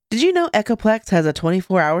Did you know Echoplex has a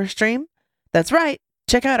 24-hour stream? That's right.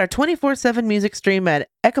 Check out our 24/7 music stream at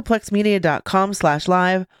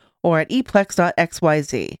echoplexmedia.com/live or at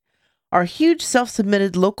eplex.xyz. Our huge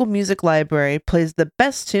self-submitted local music library plays the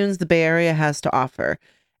best tunes the Bay Area has to offer,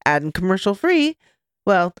 and commercial free,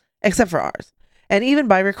 well, except for ours, and even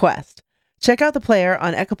by request. Check out the player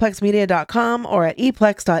on echoplexmedia.com or at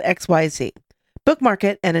eplex.xyz. Bookmark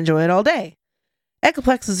it and enjoy it all day.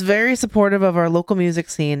 Echoplex is very supportive of our local music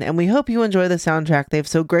scene, and we hope you enjoy the soundtrack they've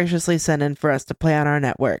so graciously sent in for us to play on our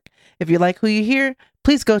network. If you like who you hear,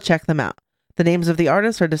 please go check them out. The names of the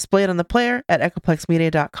artists are displayed on the player at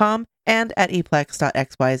echoplexmedia.com and at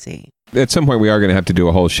eplex.xyz. At some point, we are going to have to do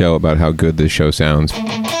a whole show about how good this show sounds.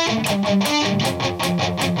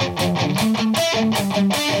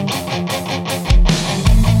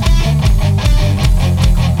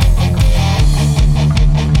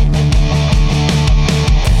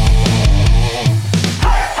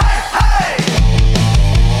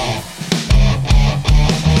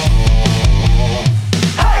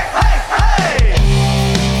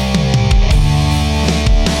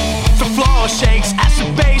 Shakes as the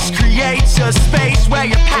bass creates a space where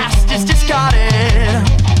your past is discarded.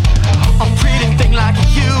 A pretty thing like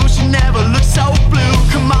you should never look so blue.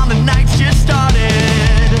 Come on, the night's just started.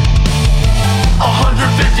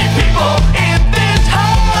 150 people in this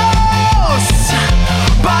house,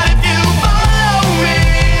 but if you follow me,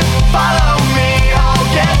 I'll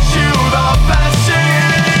get you the best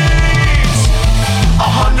seats.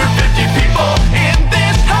 150 people in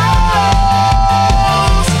this house.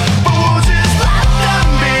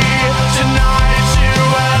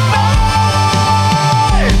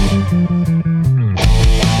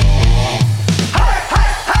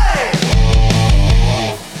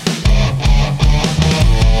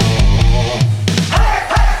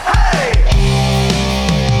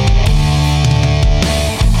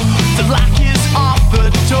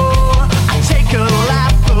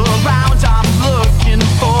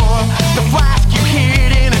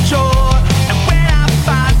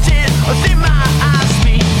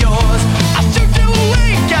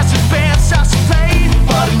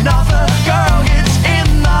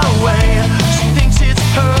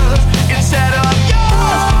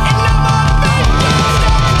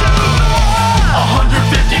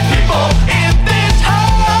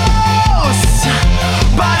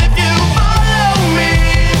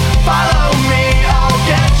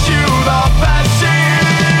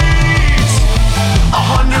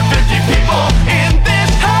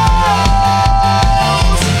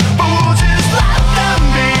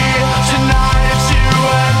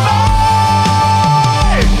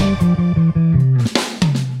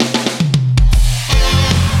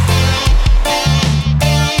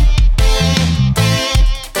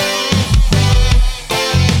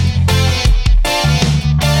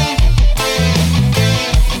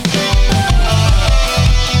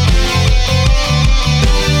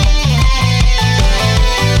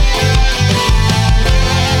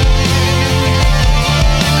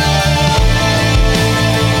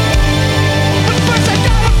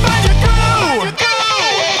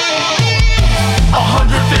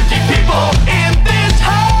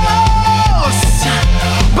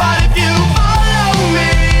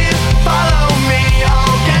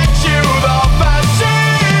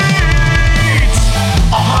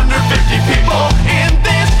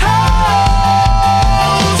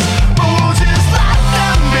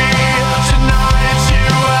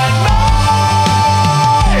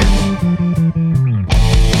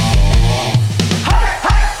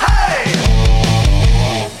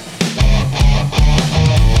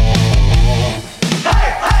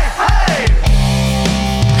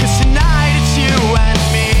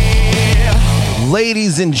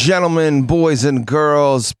 Ladies and gentlemen, boys and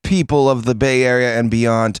girls, people of the Bay Area and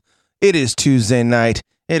beyond, it is Tuesday night.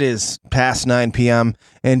 It is past 9 p.m.,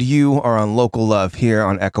 and you are on Local Love here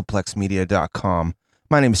on echoplexmedia.com.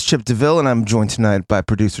 My name is Chip DeVille, and I'm joined tonight by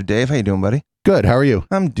producer Dave. How you doing, buddy? Good. How are you?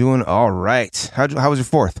 I'm doing all right. How was your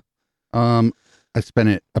 4th? I spent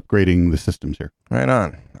it upgrading the systems here. Right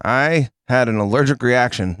on. I had an allergic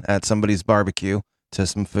reaction at somebody's barbecue to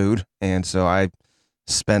some food, and so I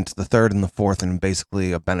spent the 3rd and the 4th in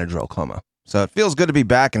basically a Benadryl coma. So it feels good to be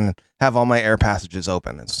back and have all my air passages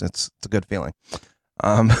open. It's a good feeling.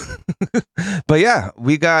 But yeah,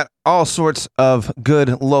 we got all sorts of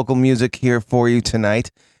good local music here for you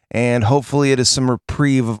tonight, and hopefully it is some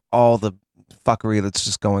reprieve of all the fuckery that's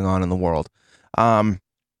just going on in the world.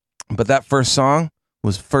 But that first song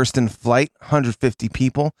was First in Flight, 150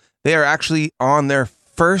 people. They are actually on their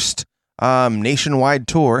first nationwide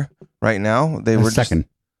tour right now. They were second.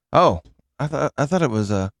 I thought it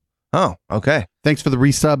was Oh, okay. Thanks for the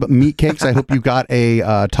resub, Meat Cakes. I hope you got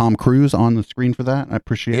a Tom Cruise on the screen for that. I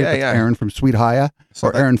appreciate it. That's Aaron from Sweet Haya,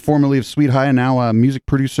 or Aaron formerly of Sweet Haya, now a music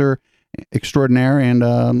producer extraordinaire,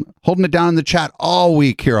 and holding it down in the chat all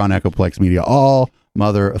week here on Echoplex Media. All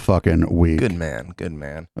motherfucking week. Good man. Good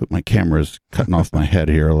man. Oh, my camera's cutting off my head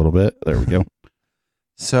here a little bit. There we go.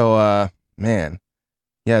 So, man,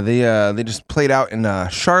 yeah, they just played out in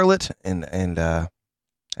Charlotte and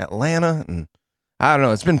Atlanta, and I don't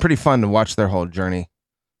know. It's been pretty fun to watch their whole journey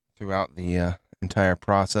throughout the entire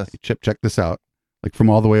process. Hey, Chip, check this out. Like from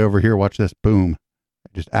all the way over here, watch this. Boom. I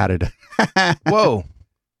just added. Whoa.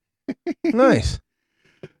 Nice.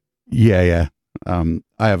 Yeah. I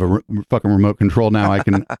have a fucking remote control now. I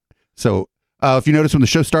can. So if you notice when the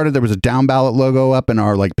show started, there was a down ballot logo up and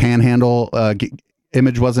our like panhandle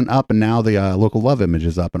image wasn't up. And now the local love image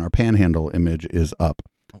is up and our panhandle image is up.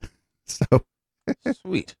 So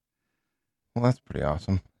sweet. Well, that's pretty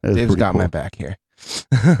awesome. That Dave's got cool. my back here.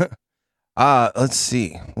 Let's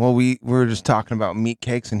see. Well, we were just talking about Meat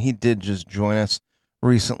Cakes, and he did just join us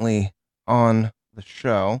recently on the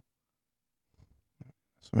show.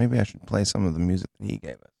 So maybe I should play some of the music that he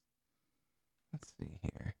gave us. Let's see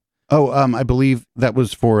here. Oh, I believe that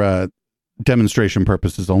was for demonstration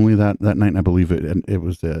purposes only that night. And I believe it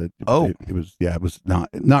was. It was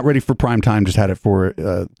not ready for prime time. Just had it for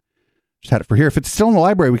here. If it's still in the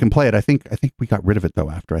library, we can play it. I think we got rid of it though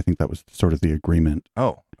after. I think that was sort of the agreement.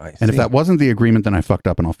 Oh, I see. And if that wasn't the agreement, then I fucked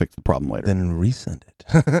up and I'll fix the problem later. Then resend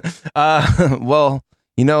it. Well,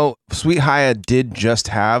 you know, Sweet Haya did just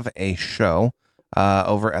have a show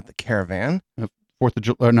over at the Caravan. 5th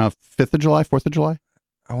of July.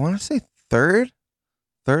 I want to say 3rd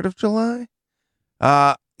of July.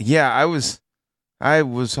 Yeah, I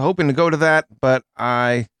was hoping to go to that, but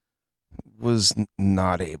I was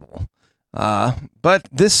not able. But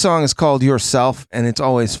this song is called Yourself, and it's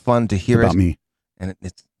always fun to hear about me. And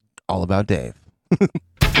it's all about Dave.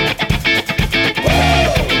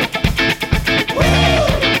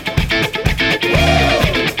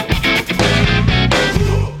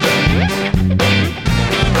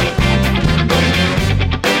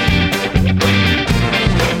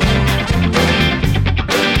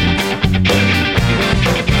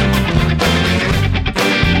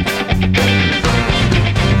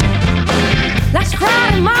 Last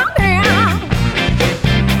Friday morning,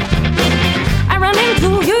 I ran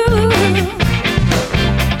into you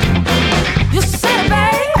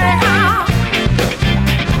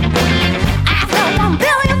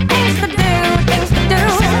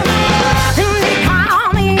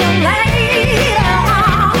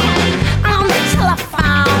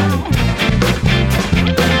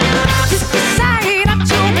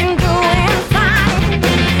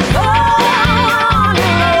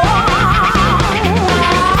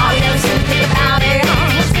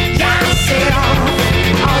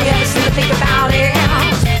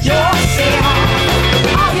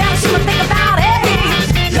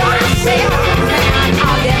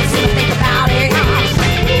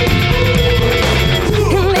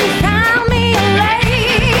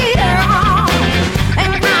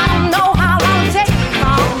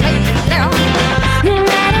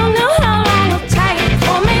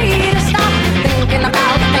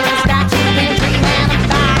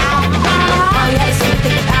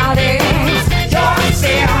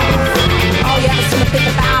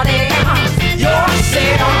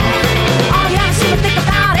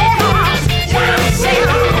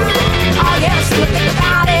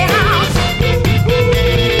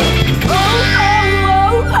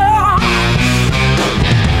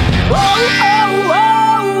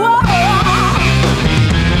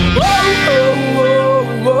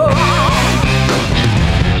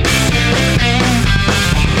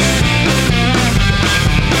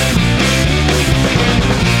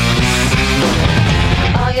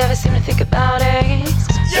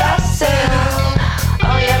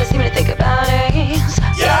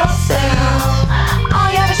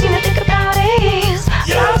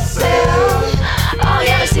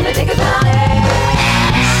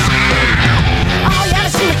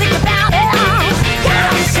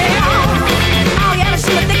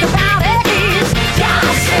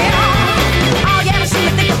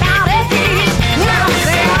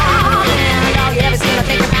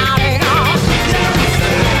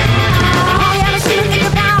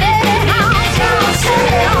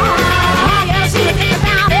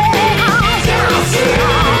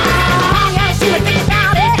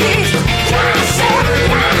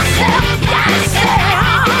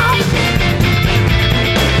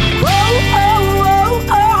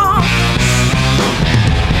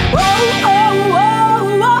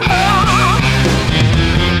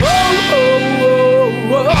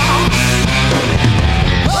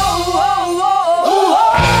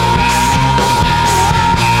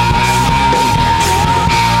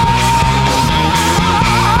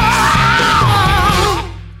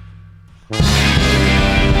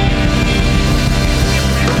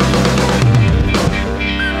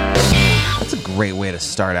great way to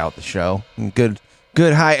start out the show. Good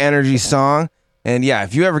high energy song. And yeah,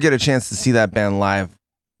 if you ever get a chance to see that band live,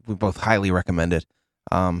 we both highly recommend it.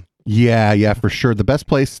 Yeah, for sure. The best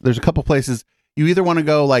place, there's a couple places. You either want to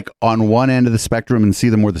go like on one end of the spectrum and see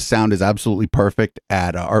them where the sound is absolutely perfect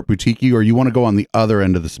at Art Boutique, or you want to go on the other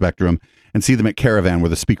end of the spectrum and see them at Caravan where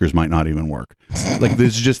the speakers might not even work. Like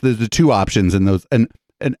there's the two options in those. And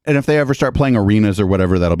if they ever start playing arenas or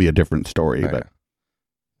whatever, that'll be a different story.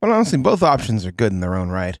 But honestly, both options are good in their own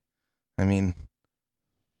right. I mean,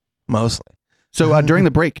 mostly. So during the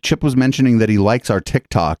break, Chip was mentioning that he likes our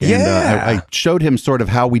TikTok. And I showed him sort of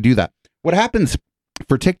how we do that. What happens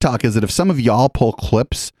for TikTok is that if some of y'all pull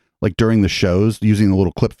clips like during the shows using the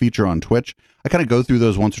little clip feature on Twitch, I kind of go through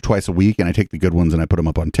those once or twice a week and I take the good ones and I put them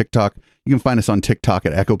up on TikTok. You can find us on TikTok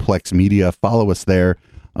at Echoplex Media. Follow us there.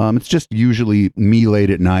 It's just usually me late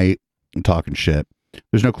at night talking shit.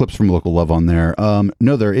 There's no clips from Local Love on there.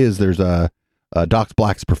 No, there is. There's Docs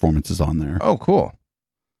Black's performances on there. Oh, cool.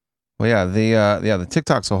 Well, yeah, the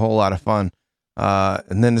TikTok's a whole lot of fun.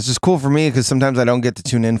 And then it's just cool for me because sometimes I don't get to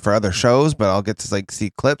tune in for other shows, but I'll get to like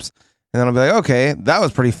see clips and then I'll be like, okay, that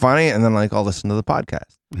was pretty funny. And then like I'll listen to the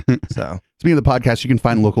podcast. So speaking of the podcast, you can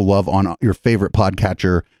find Local Love on your favorite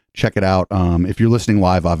podcatcher. Check it out. If you're listening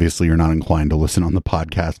live, obviously you're not inclined to listen on the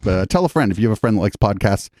podcast, but tell a friend if you have a friend that likes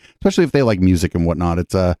podcasts, especially if they like music and whatnot.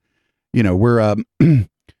 It's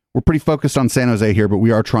we're pretty focused on San Jose here, but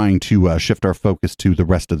we are trying to shift our focus to the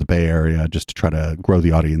rest of the Bay Area just to try to grow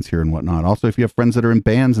the audience here and whatnot. Also, if you have friends that are in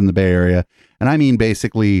bands in the Bay Area, and I mean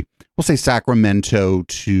basically, we'll say Sacramento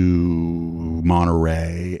to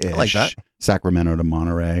Monterey-ish. I like that. Sacramento to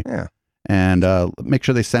Monterey. Yeah. And make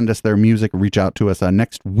sure they send us their music, reach out to us.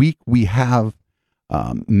 Next week, we have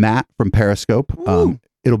Matt from Periscope.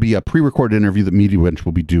 It'll be a pre-recorded interview that Media Wench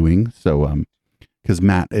will be doing. So, because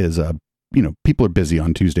Matt is people are busy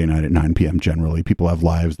on Tuesday night at 9 p.m. generally. People have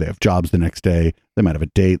lives. They have jobs the next day. They might have a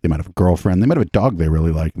date. They might have a girlfriend. They might have a dog they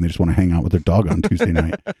really like, and they just want to hang out with their dog on Tuesday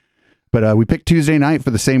night. But we picked Tuesday night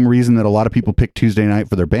for the same reason that a lot of people pick Tuesday night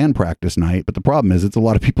for their band practice night. But the problem is it's a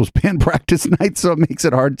lot of people's band practice night, so it makes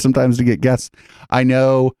it hard sometimes to get guests. I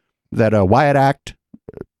know that Wyatt Act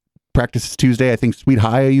practices Tuesday. I think Sweet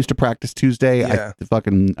High used to practice Tuesday. Yeah.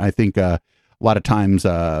 I think a lot of times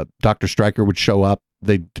Dr. Stryker would show up.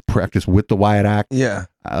 They practice with the Wyatt Act. Yeah.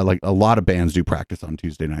 Like a lot of bands do practice on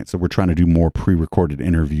Tuesday night. So we're trying to do more pre-recorded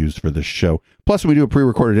interviews for this show. Plus, when we do a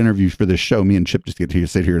pre-recorded interview for this show, me and Chip just get to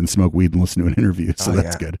sit here and smoke weed and listen to an interview. So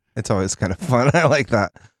that's good. It's always kind of fun. I like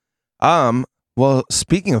that. Well,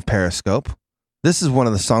 speaking of Periscope, this is one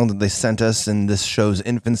of the songs that they sent us in this show's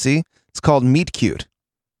infancy. It's called Meet Cute.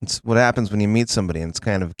 It's what happens when you meet somebody, and it's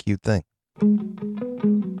kind of a cute thing.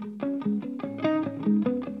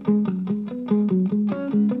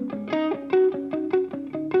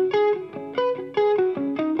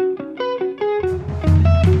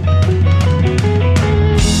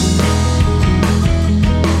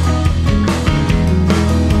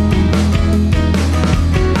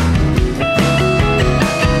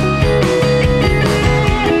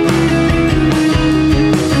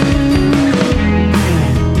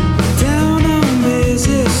 Down on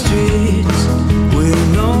busy streets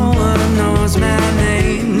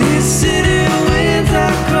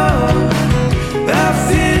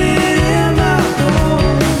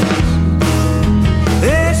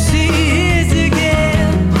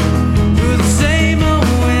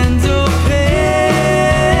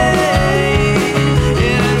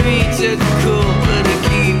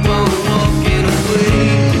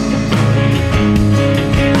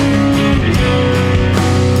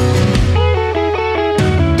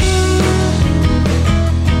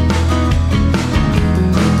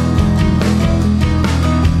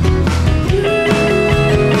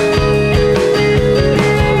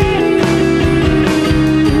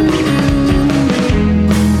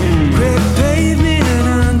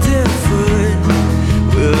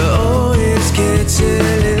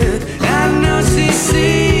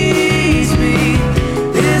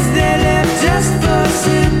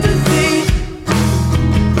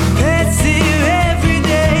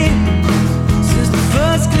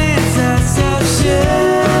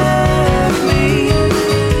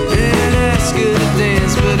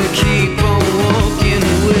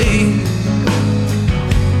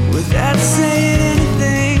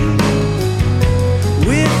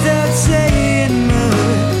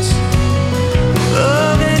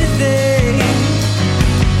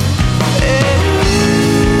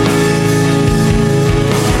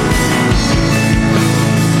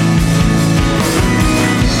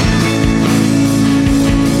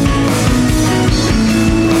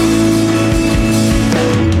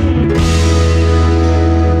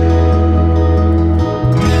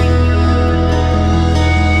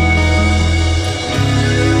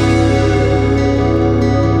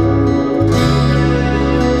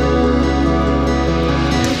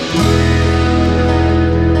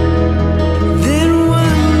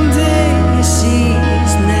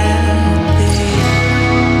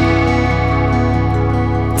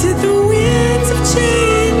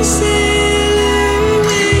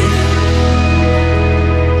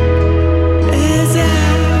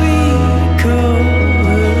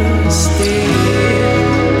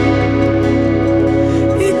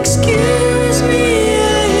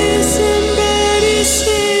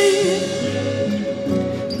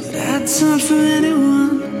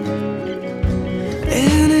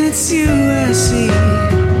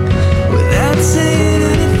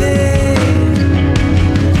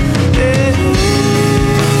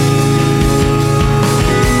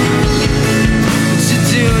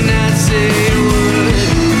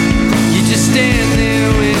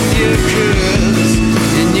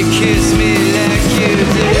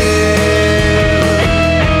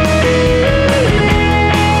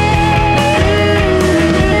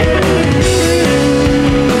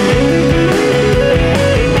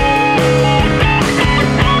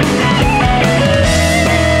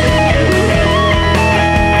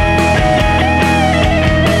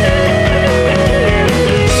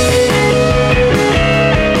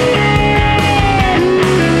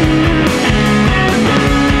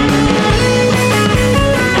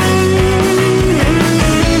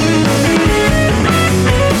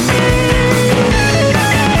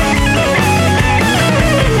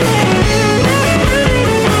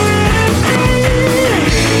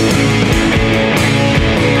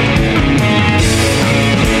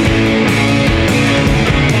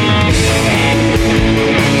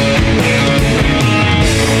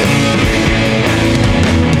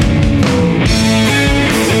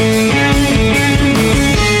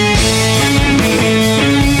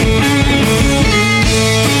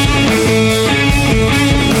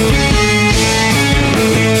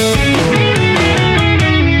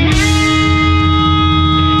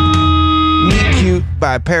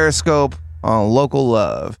by Periscope on Local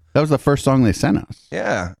Love. That was the first song they sent us.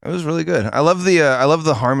 Yeah, it was really good. I love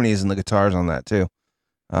the harmonies and the guitars on that too.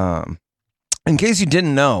 In case you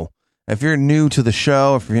didn't know, if you're new to the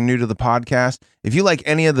show, if you're new to the podcast, if you like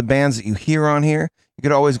any of the bands that you hear on here, you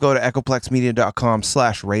could always go to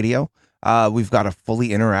echoplexmedia.com/radio. We've got a fully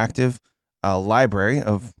interactive library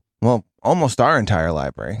of, well, almost our entire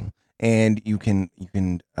library. And you can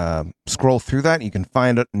scroll through that. You can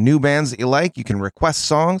find new bands that you like. You can request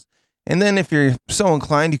songs. And then if you're so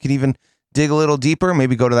inclined, you can even dig a little deeper,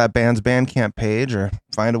 maybe go to that band's Bandcamp page or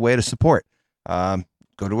find a way to support. Go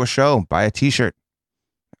to a show, buy a t-shirt,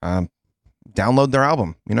 download their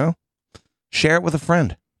album, share it with a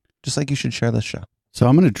friend, just like you should share this show. So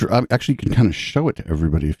I'm going to actually, you can kind of show it to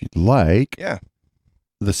everybody if you'd like. Yeah.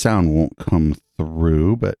 The sound won't come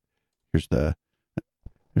through, but there's a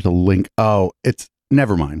link. Oh, it's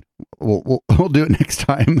never mind. We'll do it next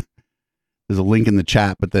time. There's a link in the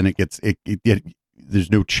chat, but then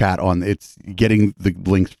there's no chat on. It's getting the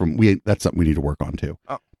links from. That's something we need to work on too.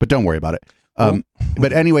 Oh. But don't worry about it.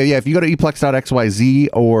 But anyway, yeah, if you go to eplex.xyz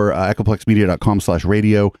or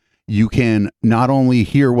echoplexmedia.com/radio, you can not only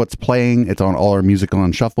hear what's playing. It's on all our music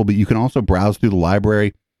on shuffle, but you can also browse through the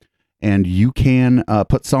library. And you can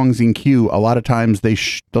put songs in queue. A lot of times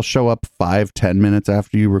they'll show up 5-10 minutes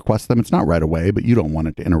after you request them. It's not right away, but you don't want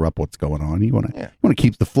it to interrupt what's going on. You want to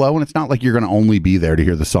keep the flow, and it's not like you're going to only be there to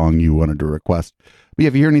hear the song you wanted to request. But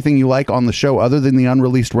if you hear anything you like on the show other than the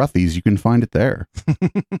unreleased Roughies, you can find it there.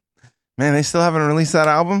 Man, they still haven't released that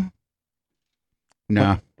album?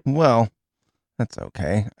 Nah. Well, that's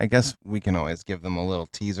okay. I guess we can always give them a little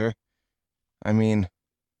teaser. I mean,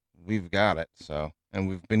 we've got it, so... And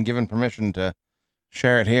we've been given permission to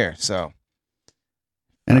share it here, so.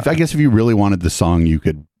 And I guess if you really wanted the song, you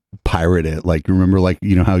could pirate it. Like, remember,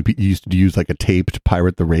 how you used to use like a tape to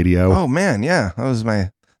pirate the radio? Oh man, yeah, that was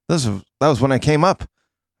when I came up.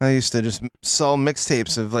 I used to just sell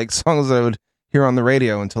mixtapes of like songs that I would hear on the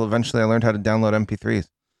radio until eventually I learned how to download MP3s.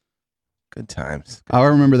 Good times. I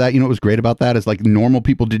remember that. What was great about that is like normal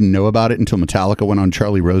people didn't know about it until Metallica went on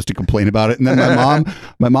Charlie Rose to complain about it, and then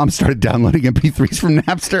my mom started downloading MP3s from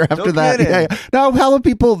Napster after that. Yeah. No, hella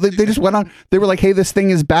people they just went on. They were like, "Hey, this thing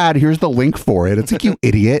is bad. Here's the link for it." It's like, you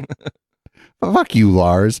idiot. Fuck you,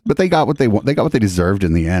 Lars. But they got what they want. They got what they deserved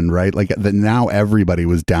in the end, right? Like now everybody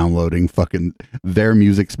was downloading fucking their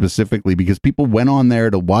music specifically because people went on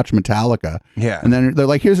there to watch Metallica. Yeah. And then they're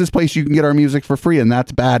like, here's this place you can get our music for free, and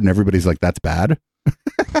that's bad. And everybody's like, that's bad.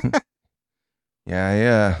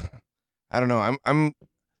 Yeah. I don't know. I'm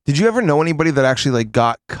did you ever know anybody that actually like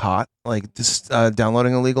got caught like just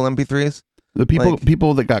downloading illegal MP3s? The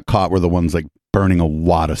people that got caught were the ones like burning a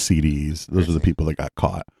lot of CDs. Those are the people that got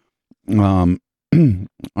caught. I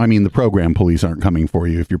mean, the program police aren't coming for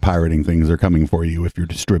you if you're pirating things. They're coming for you if you're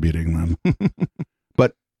distributing them.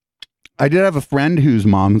 But I did have a friend whose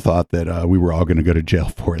mom thought that we were all going to go to jail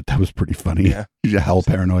for it. That was pretty funny. Yeah. She's hell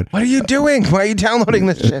paranoid. What are you doing? Why are you downloading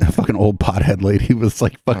this shit? A fucking old pothead lady was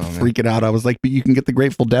like fucking freaking out. I was like, but you can get the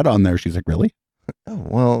Grateful Dead on there. She's like, really? Oh,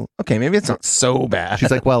 well, okay. Maybe it's not so bad.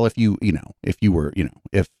 She's like, well, if you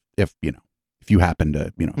happen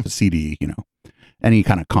to, the CD, any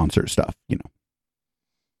kind of concert stuff,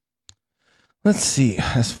 Let's see.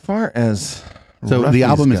 As far as the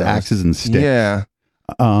album is Axes and Sticks. Yeah.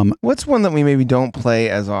 What's one that we maybe don't play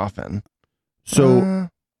as often? So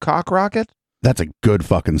Cock Rocket? That's a good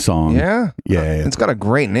fucking song. Yeah? Yeah. It's got a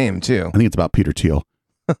great name too. I think it's about Peter Thiel.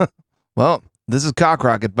 Well, this is Cock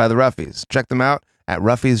Rocket by the Roughies. Check them out at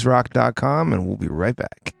roughiesrock.com and we'll be right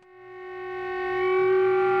back.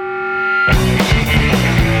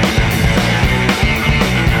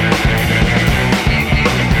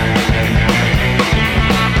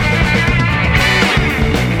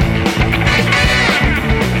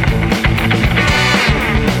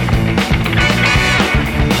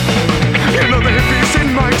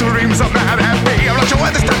 I'm not happy. I'm not sure why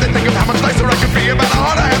they start to think of how much nicer I could be. About how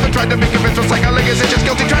hard I haven't tried to make a bitch like a legacy. Just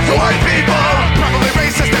guilty trash for white people. Probably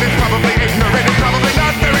racist and it's probably ignorant. It's probably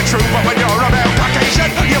not very true. But when you're a male Caucasian,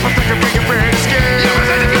 you prefer to bring your pretty skin.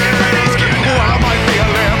 Well, I might be a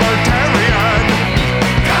libertarian.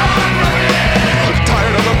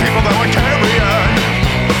 Tired of the people that were carrying.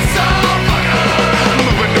 So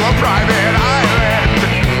moving to a private island.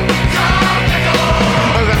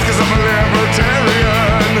 That's because I'm a libertarian.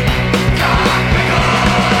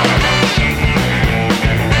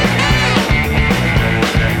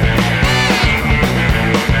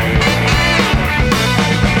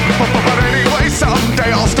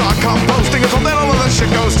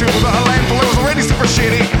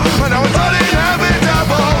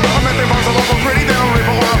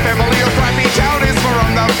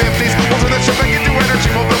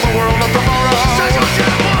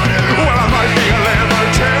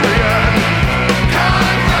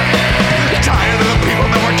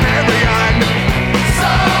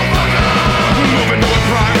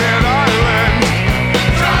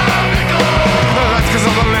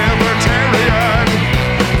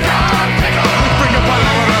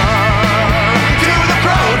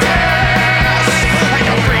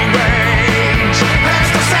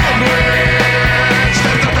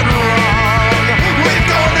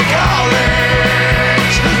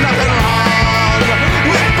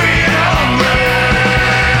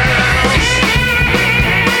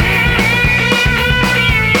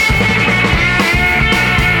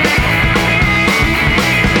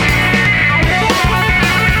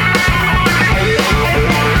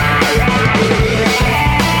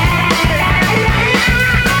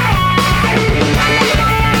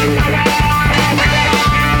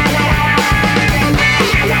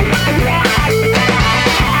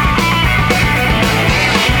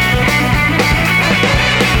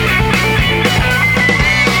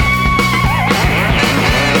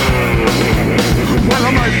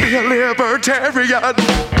 libertarian.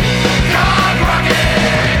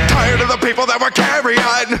 Tired of the people that were carrying.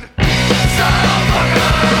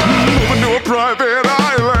 Moving to a private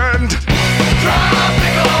island.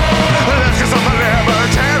 Let's get some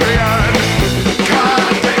libertarian.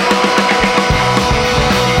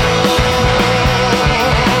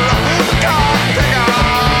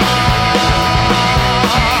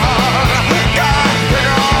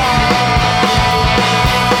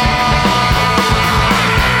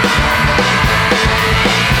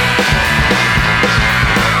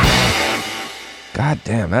 God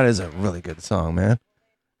damn, that is a really good song, man.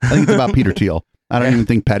 I think it's about Peter Thiel. I don't even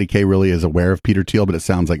think Patty K really is aware of Peter Thiel, but it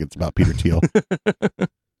sounds like it's about Peter Thiel.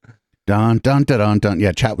 Dun, dun, dun, dun, dun.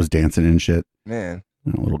 Yeah, chat was dancing and shit. Man.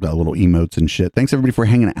 Got little emotes and shit. Thanks everybody for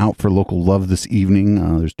hanging out for Local Love this evening.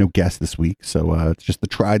 There's no guest this week, so it's just the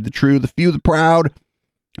tried, the true, the few, the proud.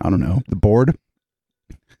 I don't know, the bored.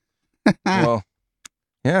 Well,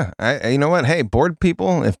 yeah. You know what? Hey, bored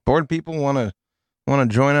people. If bored people want to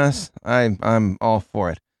join us, I'm all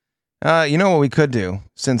for it. You know what we could do?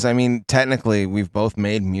 Since I mean, technically, we've both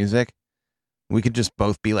made music. We could just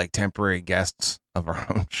both be like temporary guests of our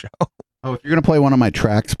own show. Oh, if you're gonna play one of my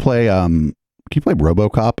tracks, can you play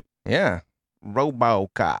RoboCop? Yeah,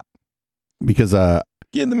 RoboCop. Because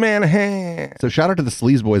give the man a hand. So shout out to the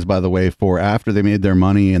Sleaze Boys, by the way, for after they made their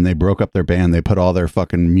money and they broke up their band, they put all their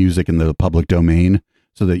fucking music in the public domain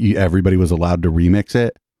so that everybody was allowed to remix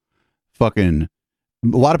it. Fucking,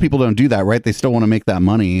 a lot of people don't do that, right? They still want to make that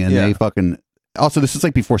money, and they fucking. Also, this is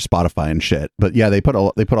like before Spotify and shit, but yeah, they put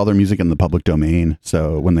all their music in the public domain.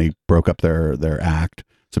 So when they broke up their act,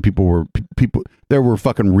 so there were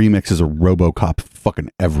fucking remixes of RoboCop fucking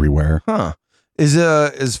everywhere. Huh? Is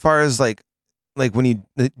as far as like when do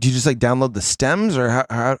you just like download the stems, or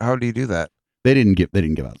how do you do that? They didn't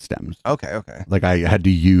give out stems. Okay. Like I had to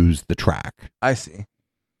use the track. I see.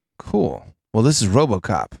 Cool. Well, this is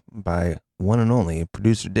RoboCop by one and only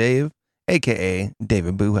producer Dave, aka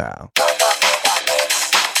David Boohow.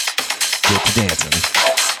 Get to dancing.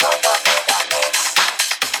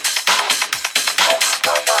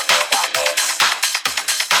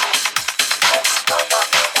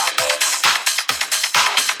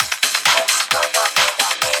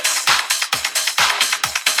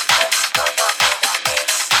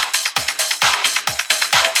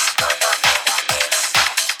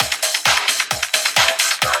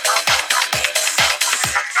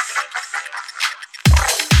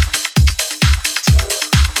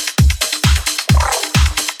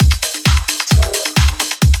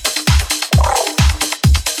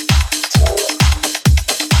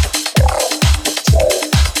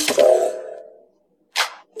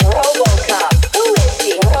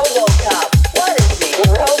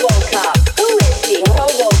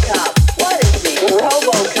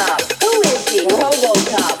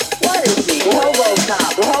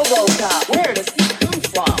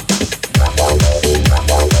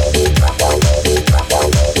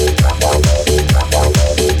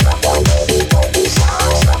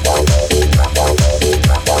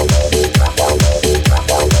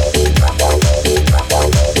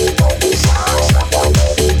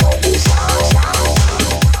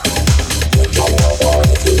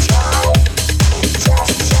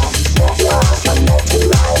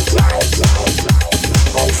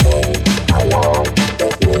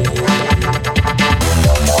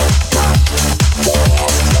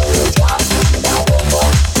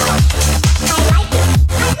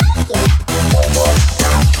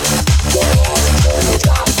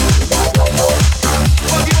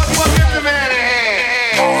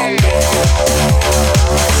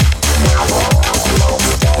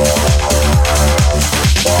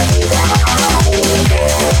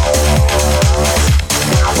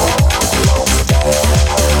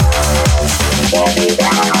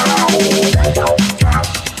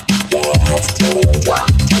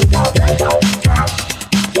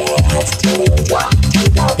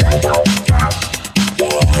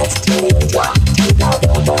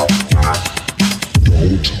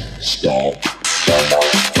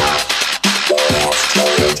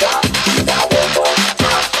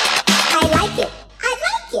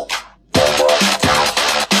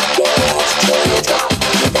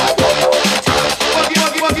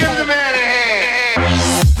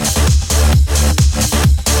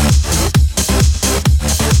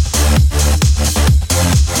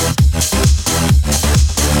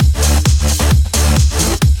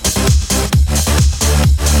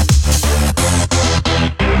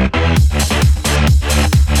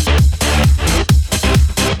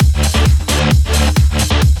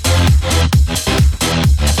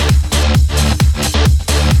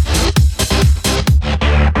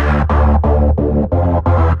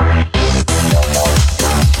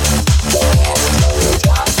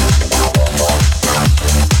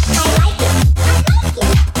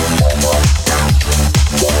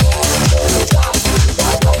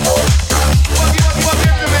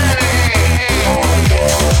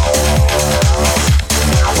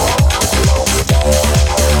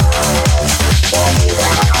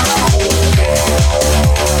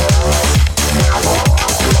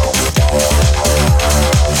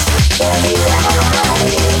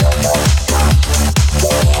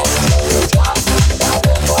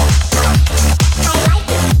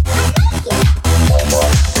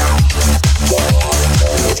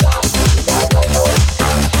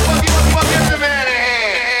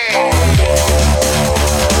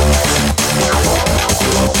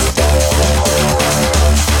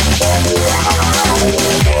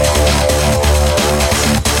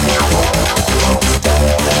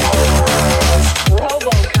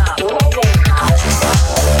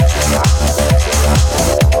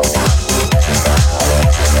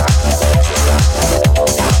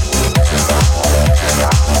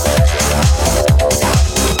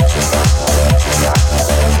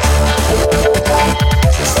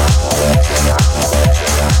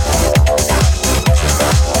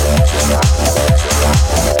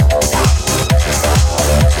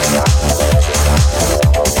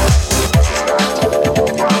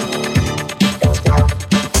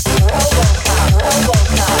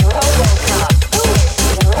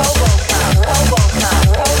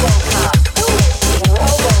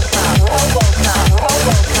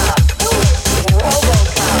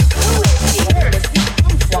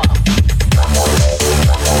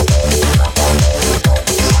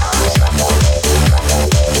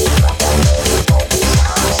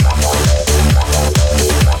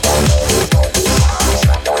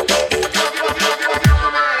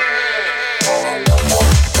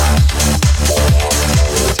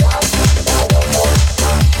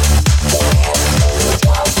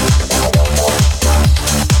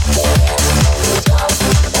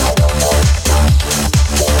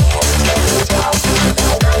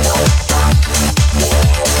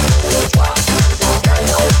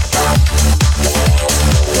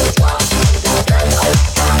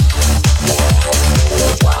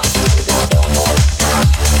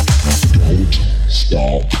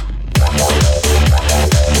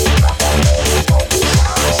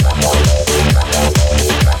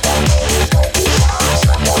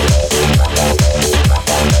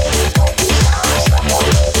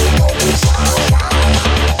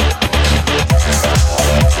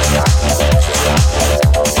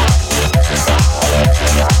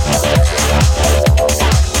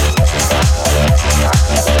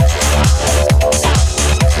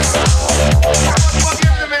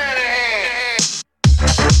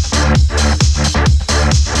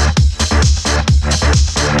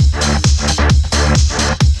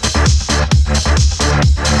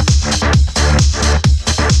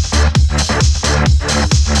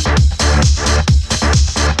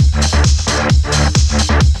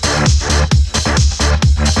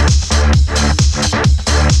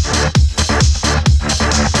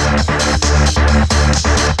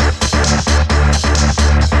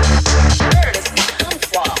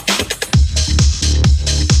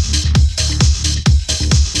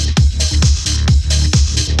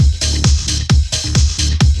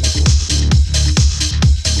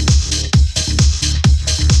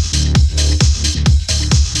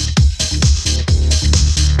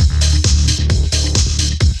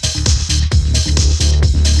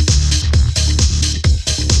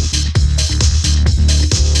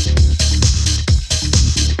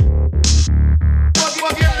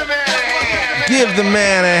 Give the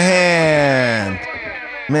man a hand.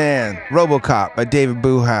 Man, RoboCop by David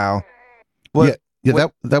Buhow.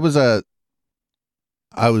 That was an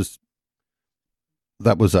ode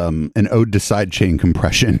to sidechain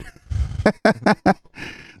compression.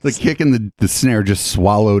 The kick and the snare just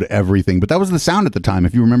swallowed everything. But that was the sound at the time.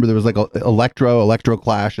 If you remember, there was like electro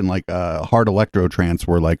clash, and like hard electro trance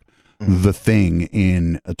were like the thing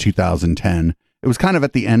in 2010. It was kind of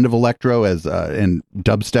at the end of electro, and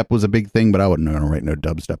dubstep was a big thing. But I wouldn't write no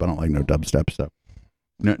dubstep. I don't like no dubstep. So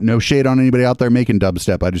no shade on anybody out there making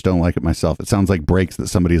dubstep. I just don't like it myself. It sounds like breaks that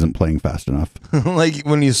somebody isn't playing fast enough. Like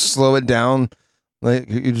when you slow it down, like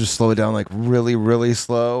you just slow it down like really, really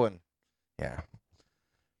slow, and yeah.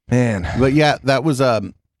 Man, but yeah, that was I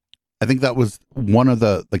think that was one of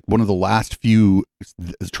the last few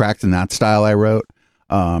tracks in that style I wrote.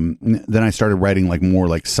 Then I started writing like more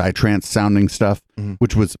like psytrance sounding stuff,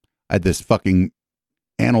 which was I had this fucking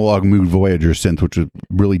analog Mood Voyager synth, which was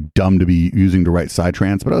really dumb to be using to write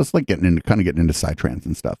psytrance, but I was like getting into psytrance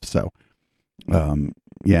and stuff. So,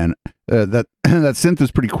 yeah, and that synth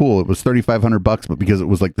is pretty cool. It was $3,500, but because it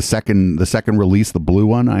was like the second release, the blue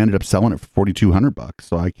one, I ended up selling it for $4,200.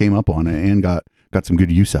 So I came up on it and got some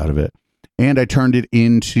good use out of it. And I turned it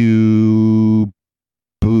into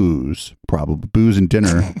booze and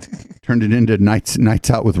dinner. Turned it into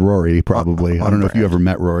nights out with Rory. Probably. I don't know if you ever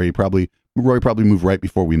met Rory. Rory probably moved right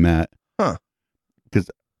before we met. Huh?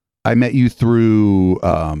 Because I met you through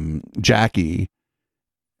Jackie.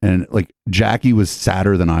 And like Jackie was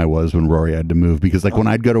sadder than I was when Rory had to move, because like when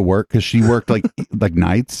I'd go to work, because she worked like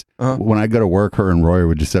nights, when I'd go to work, her and Rory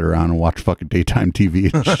would just sit around and watch fucking daytime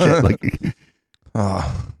TV and shit. Like,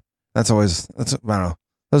 I don't know.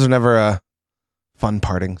 Those are never fun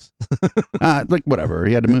partings. Like whatever,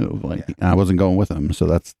 he had to move. Like I wasn't going with him, so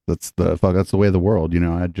that's the way of the world, you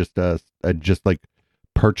know. I just like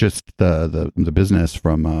purchased the business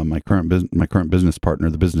from my current business partner,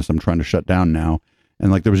 the business I'm trying to shut down now.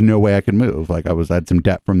 And like, there was no way I could move. Like I had some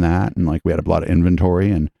debt from that, and like we had a lot of inventory,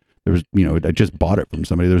 and there was, you know, I just bought it from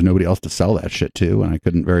somebody. There's nobody else to sell that shit to, and I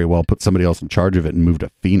couldn't very well put somebody else in charge of it and move to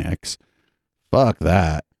Phoenix. Fuck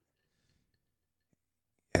that.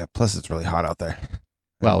 Yeah. Plus, it's really hot out there.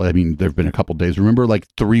 Well, I mean, there've been a couple days. Remember, like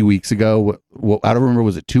 3 weeks ago? I don't remember.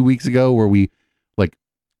 Was it 2 weeks ago where we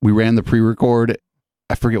ran the pre-record?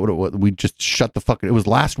 I forget what it was. We just shut the fucking. It was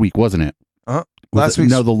last week, wasn't it? Last week?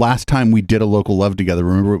 No, the last time we did a Local Love together,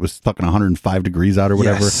 remember it was fucking 105 degrees out or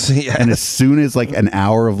whatever? Yes. And as soon as like an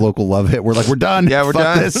hour of Local Love hit, we're like, we're done. Yeah, we're Fuck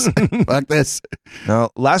done. This. Fuck this. No,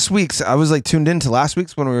 last week's, I was like tuned into last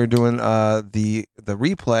week's when we were doing the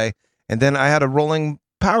replay, and then I had a rolling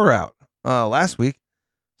power out last week.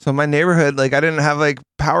 So my neighborhood, like I didn't have like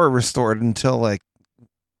power restored until like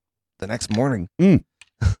the next morning.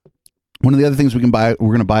 One of the other things we're going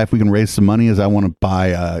to buy if we can raise some money, is I want to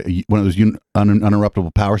buy one of those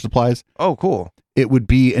uninterruptible power supplies. Oh, cool. It would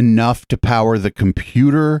be enough to power the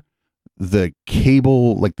computer, the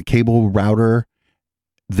cable, like the cable router,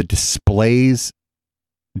 the displays,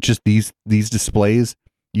 just these displays.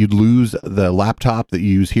 You'd lose the laptop that you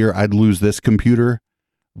use here. I'd lose this computer,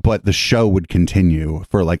 but the show would continue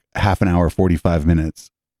for like half an hour, 45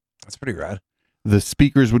 minutes. That's pretty rad. The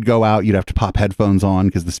speakers would go out. You'd have to pop headphones on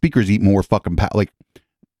because the speakers eat more fucking power. Like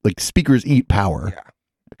speakers eat power. Yeah.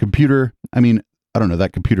 A computer, I mean, I don't know.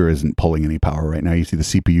 That computer isn't pulling any power right now. You see the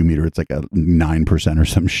CPU meter, it's like a 9% or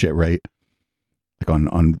some shit, right?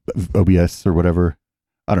 Like on OBS or whatever.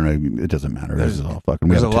 I don't know. It doesn't matter. This is all fucking.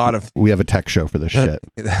 We have a tech show for this shit.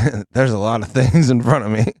 There's a lot of things in front of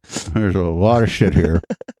me. There's a lot of shit here.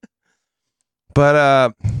 But I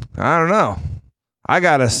don't know. I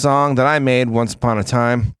got a song that I made once upon a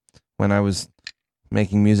time when I was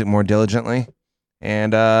making music more diligently.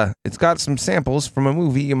 And it's got some samples from a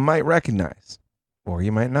movie you might recognize, or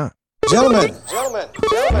you might not. Gentlemen,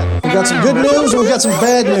 we got some good news and we got some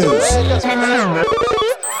bad news.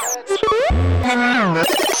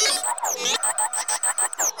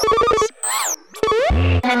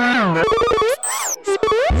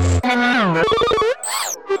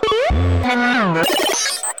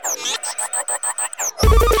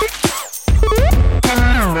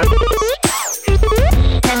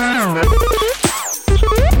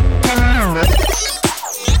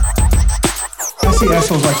 I see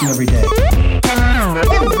assholes like you every day.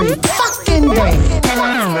 Every fucking day.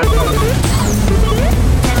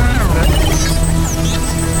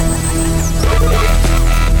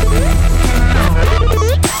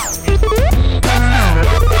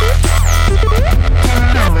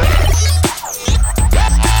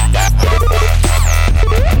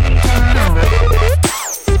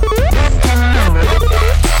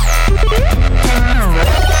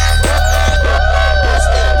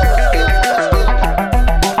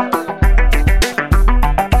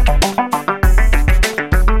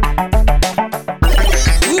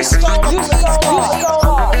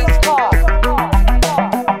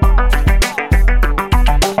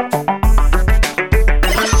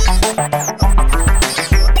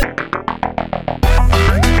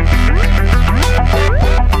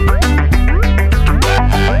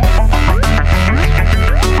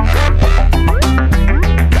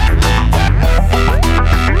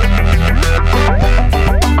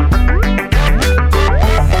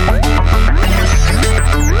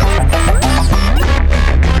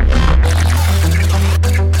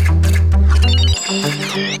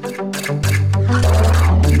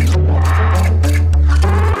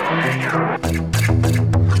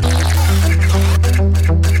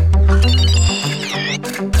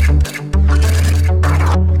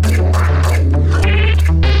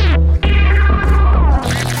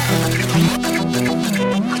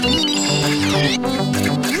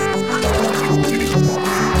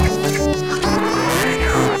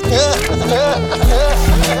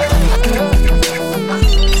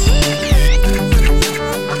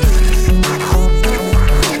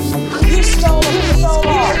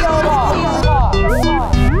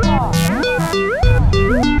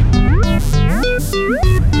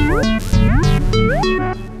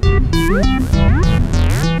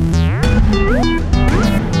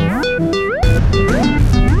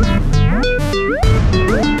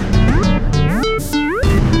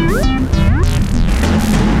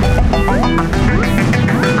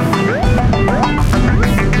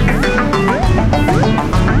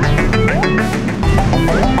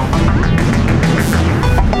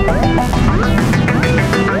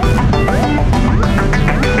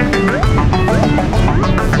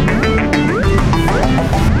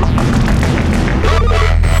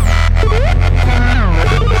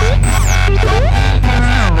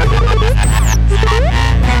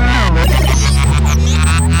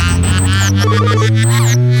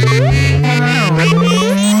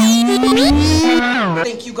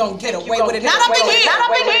 Think you gonna get away with it? Not up in here! Not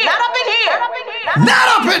up in here! Not up in here! Not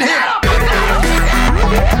up in here!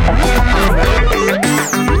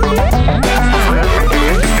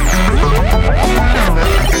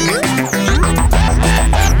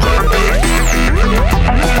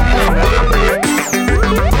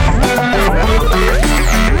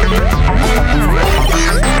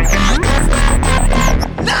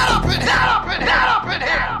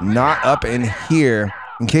 Not up in here.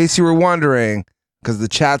 In case you were wondering, because the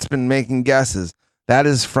chat's been making guesses, that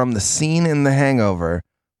is from the scene in The Hangover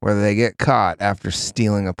where they get caught after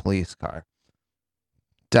stealing a police car.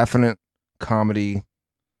 Definite comedy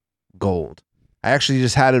gold. I actually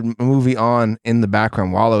just had a movie on in the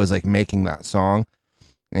background while I was like making that song,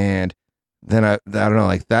 and then I don't know,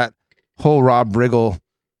 like that whole Rob Riggle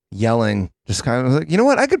yelling just kind of was like, you know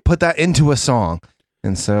what, I could put that into a song.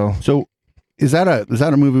 And so is that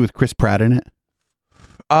a movie with Chris Pratt in it?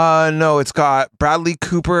 No, it's got Bradley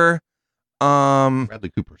Cooper. Bradley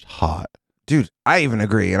Cooper's hot. Dude, I even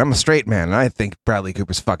agree. And I'm a straight man, and I think Bradley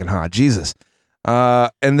Cooper's fucking hot. Jesus.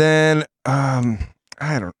 And then I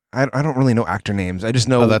don't really know actor names. I just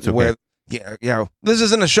know that's okay. where yeah. This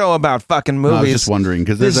isn't a show about fucking movies. No, I was just wondering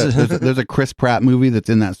because there's a Chris Pratt movie that's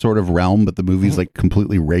in that sort of realm, but the movie's like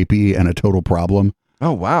completely rapey and a total problem.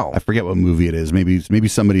 Oh wow. I forget what movie it is. Maybe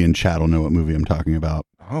somebody in chat will know what movie I'm talking about.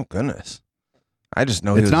 Oh goodness. I just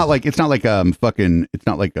know it's not like the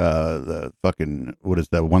fucking what is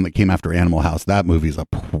the one that came after Animal House? That movie's a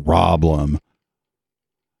problem.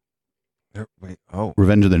 Wait,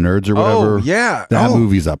 Revenge of the Nerds or whatever. Oh yeah, that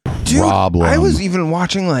movie's a problem. Dude, I was even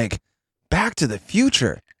watching like Back to the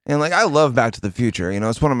Future, and like I love Back to the Future. You know,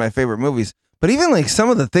 it's one of my favorite movies. But even like some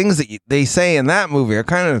of the things that they say in that movie are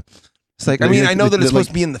kind of. It's like, I mean, I know that it's supposed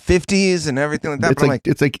to be in the 50s and everything like that, but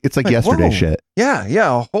it's like yesterday whoa. shit. Yeah,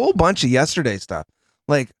 a whole bunch of yesterday stuff.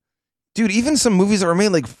 Like, dude, even some movies that were made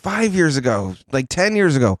like 5 years ago, like 10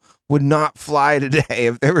 years ago, would not fly today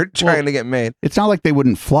if they were trying to get made. It's not like they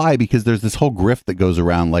wouldn't fly because there's this whole grift that goes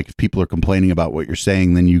around. Like, if people are complaining about what you're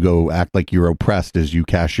saying, then you go act like you're oppressed as you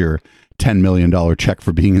cash your $10 million check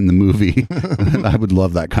for being in the movie. I would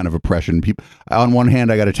love that kind of oppression. People, on one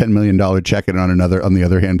hand, I got a $10 million check, and on the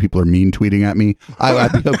other hand, people are mean tweeting at me.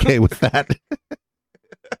 I'd be okay with that.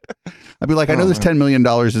 I'd be like, I know this $10 million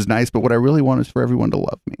is nice, but what I really want is for everyone to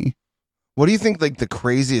love me. What do you think, like, the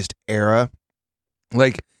craziest era?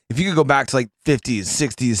 Like, if you could go back to, like, 50s,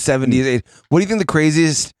 60s, 70s, 80s, what do you think the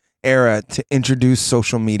craziest era to introduce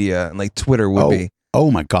social media and, like, Twitter would be?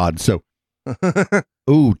 Oh, my God. So,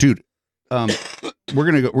 ooh, dude. We're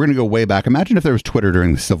gonna go way back. Imagine if there was Twitter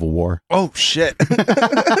during the Civil War. Oh shit!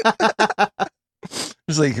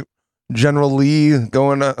 It's like General Lee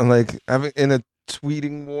going like having in a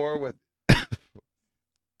tweeting war with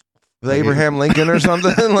Abraham Lincoln or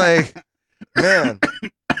something. Like, man.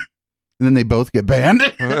 And then they both get banned.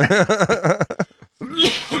 And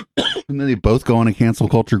then they both go on a cancel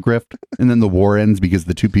culture grift. And then the war ends because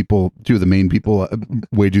two of the main people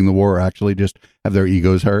waging the war actually just have their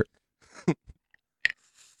egos hurt.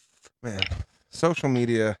 Man, social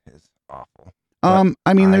media is awful.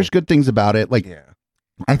 I mean, there's good things about it. Like, yeah.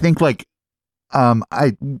 I think like,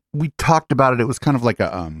 we talked about it. It was kind of like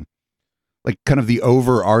a, like kind of the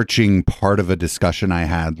overarching part of a discussion I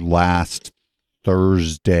had last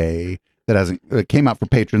Thursday that it came out for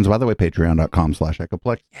patrons. By the way,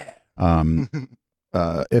 patreon.com/echoplex.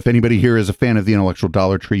 If anybody here is a fan of the Intellectual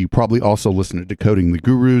Dollar Tree, you probably also listen to Decoding the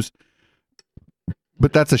Gurus,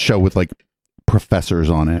 but that's a show with like professors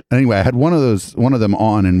on it. Anyway, I had one of them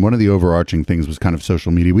on, and one of the overarching things was kind of social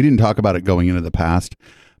media. We didn't talk about it going into the past,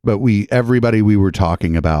 but everybody we were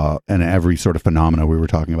talking about and every sort of phenomena we were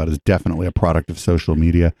talking about is definitely a product of social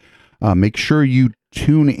media. Make sure you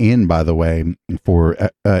tune in, by the way, for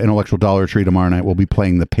Intellectual Dollar Tree tomorrow night. We'll be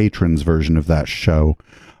playing the patrons version of that show.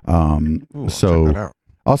 Ooh, so check that out.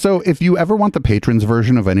 Also, if you ever want the patrons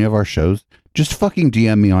version of any of our shows, just fucking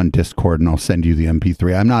DM me on Discord and I'll send you the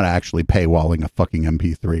MP3. I'm not actually paywalling a fucking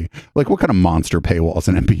MP3. Like, what kind of monster paywalls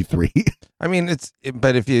an MP3? I mean,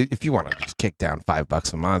 but if you want to just kick down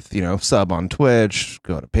 $5 a month, sub on Twitch,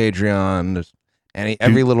 go to Patreon.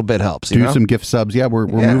 Every little bit helps. Do some gift subs. Yeah, we're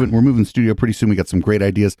moving studio pretty soon. We got some great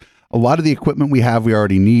ideas. A lot of the equipment we have, we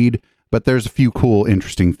already need. But there's a few cool,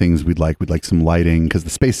 interesting things we'd like. We'd like some lighting because the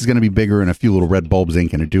space is going to be bigger and a few little red bulbs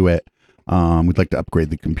ain't going to do it. We'd like to upgrade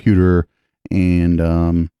the computer and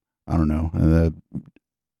I don't know.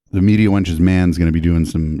 The Media Wench's man's going to be doing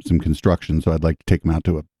some construction, so I'd like to take him out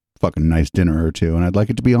to a fucking nice dinner or two, and I'd like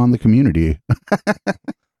it to be on the community.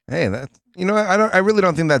 Hey, that's I really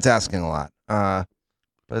don't think that's asking a lot.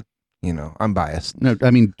 But I'm biased. No,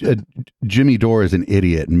 I mean Jimmy Dore is an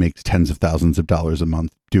idiot and makes tens of thousands of dollars a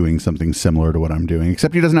month doing something similar to what I'm doing.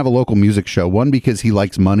 Except he doesn't have a local music show. One, because he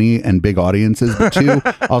likes money and big audiences. But two,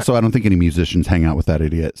 also I don't think any musicians hang out with that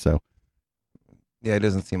idiot. So yeah, it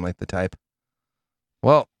doesn't seem like the type.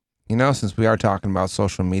 Well, since we are talking about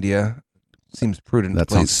social media, it seems prudent to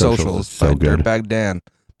play Socials so by Dirtbag Dan.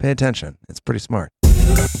 Pay attention. It's pretty smart.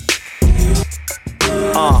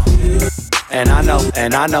 And I know.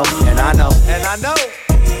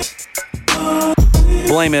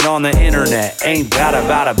 Blame it on the internet, ain't that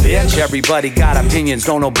about a bitch? Everybody got opinions,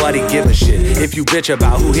 don't nobody give a shit. If you bitch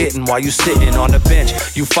about who hitting while you sitting on the bench,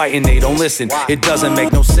 you fighting, they don't listen. It doesn't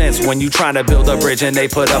make no sense when you trying to build a bridge and they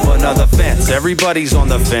put up another fence. Everybody's on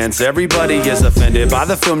the fence, everybody is offended by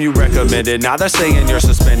the film you recommended. Now they're saying you're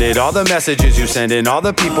suspended. All the messages you sending, all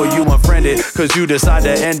the people you unfriended, cause you decide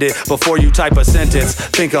to end it before you type a sentence.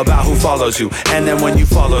 Think about who follows you, and then when you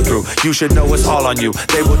follow through, you should know it's all on you.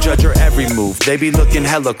 They will judge your every move, they be looking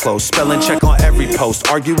hella close, spelling check on every post,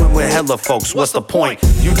 arguing with hella folks. What's the point?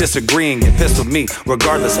 You disagree and get pissed with me,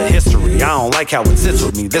 regardless of history. I don't like how it sits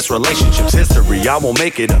with me. This relationship's history. I won't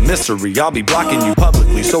make it a mystery. I'll be blocking you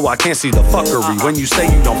publicly so I can't see the fuckery. When you say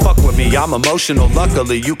you don't fuck with me, I'm emotional.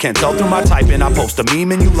 Luckily, you can't tell through my typing. I post a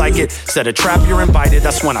meme and you like it. Set a trap, you're invited.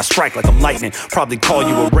 That's when I strike like I'm lightning. Probably call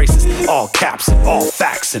you a racist. All caps and all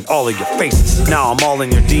facts and all of your faces. Now I'm all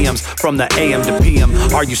in your DMs from the AM to PM.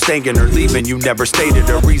 Are you staying or leaving? You never stated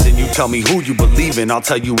a reason. You tell me who you believe in, I'll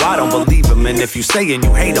tell you I don't believe him. And if you saying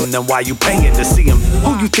you hate him, then why you paying to see him?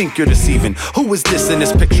 Who you think you're deceiving? Who is this in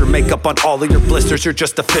this picture? Makeup on all of your blisters. You're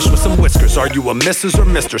just a fish with some whiskers. Are you a Mrs. or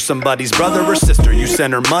Mr.? Somebody's brother or sister? You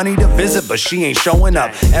send her money to visit, but she ain't showing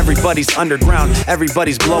up. Everybody's underground,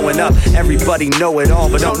 everybody's blowing up. Everybody know it all,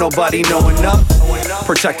 but don't nobody know enough.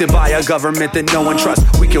 Protected by a government that no one trusts.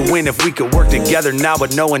 We can win if we could work together now,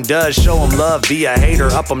 but no one does. Show them love, be a hater.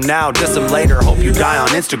 Up them now, diss them later. Hope you die on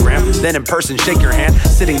Instagram. Then in person, shake your hand.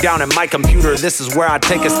 Sitting down at my computer, this is where I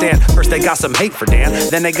take a stand. First they got some hate for Dan,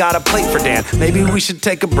 then they got a plate for Dan. Maybe we should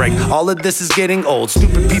take a break. All of this is getting old.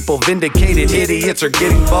 Stupid people vindicated, idiots are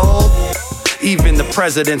getting bold. Even the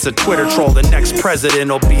president's a Twitter troll. The next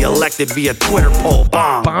president will be elected via Twitter poll.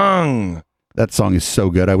 Bong. Bong. That song is so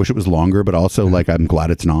good. I wish it was longer, but also like I'm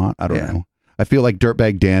glad it's not. I don't know. I feel like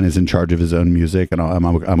Dirtbag Dan is in charge of his own music, and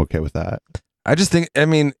I'm okay with that. I just think, I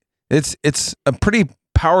mean, it's a pretty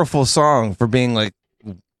powerful song for being like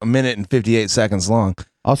a minute and 58 seconds long.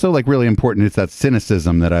 Also, like really important, it's that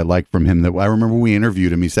cynicism that I like from him. That I remember we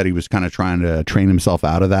interviewed him. He said he was kind of trying to train himself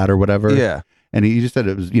out of that or whatever. Yeah. And he just said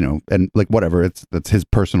it was, and like whatever, that's his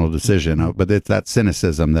personal decision. But it's that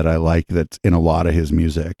cynicism that I like that's in a lot of his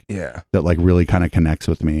music. Yeah. That like really kind of connects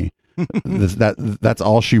with me. That's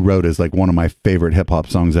All She Wrote is like one of my favorite hip hop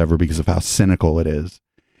songs ever because of how cynical it is,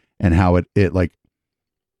 and how it like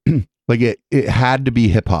like it had to be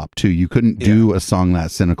hip hop too. You couldn't do a song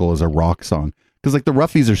that cynical as a rock song because like the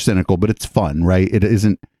Roughies are cynical, but it's fun, right? It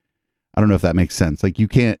isn't. I don't know if that makes sense. Like you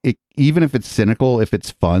can't, even if it's cynical, if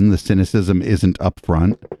it's fun, the cynicism isn't up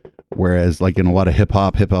front. Whereas like in a lot of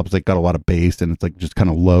hop's like got a lot of bass and it's like just kind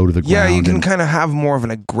of low to the ground. Yeah, you can kind of have more of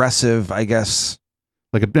an aggressive, I guess.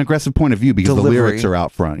 Like an aggressive point of view because the lyrics are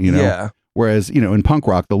out front, Yeah. Whereas, in punk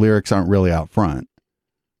rock, the lyrics aren't really out front.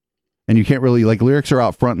 And you can't really, like, lyrics are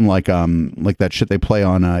out front and like that shit they play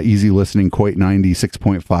on Easy Listening Coit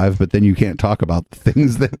 96.5, but then you can't talk about the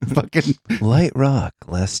things that fucking... Light rock,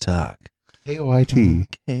 less talk. KOIT.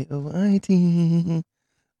 KOIT.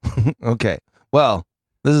 Okay. Well,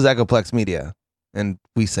 this is Echoplex Media, and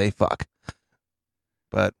we say fuck.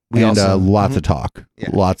 But we also... lots of talk. Yeah.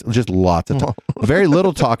 Lots of talk. Very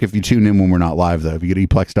little talk if you tune in when we're not live, though. If you get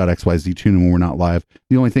eplex.xyz, tune in when we're not live.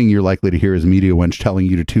 The only thing you're likely to hear is Media Wench telling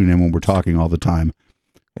you to tune in when we're talking all the time.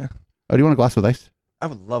 Yeah. Oh, do you want a glass with ice? I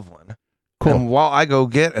would love one. Cool. And while I go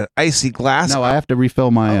get an icy glass. No, I have to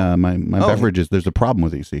refill my my beverages. There's a problem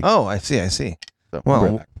with AC. Oh, I see. So,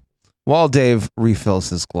 well, while Dave refills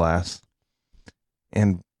his glass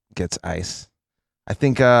and gets ice, I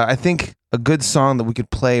think a good song that we could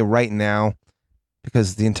play right now,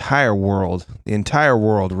 because the entire world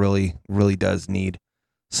really, really does need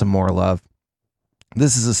some more love.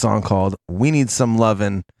 This is a song called "We Need Some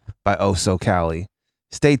Lovin'" by Oh So Cali.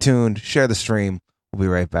 Stay tuned. Share the stream. We'll be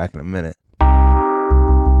right back in a minute.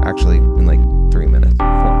 Actually, in like 3 minutes,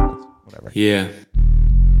 4 minutes, whatever. Yeah.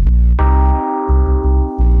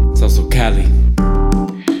 It's also Cali.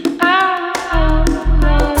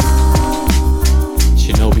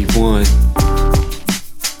 Shinobi 1.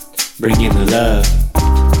 Bring in the love.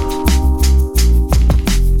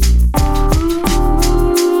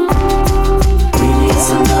 We need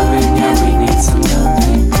some loving, yeah, we need some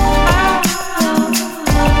loving.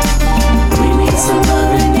 We need some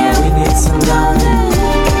loving, yeah, we need some loving.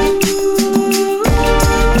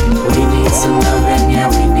 We need some loving, yeah,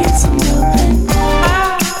 we need some loving.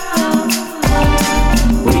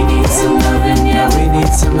 We need some loving, yeah, we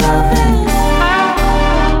need some loving.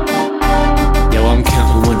 Yo, I'm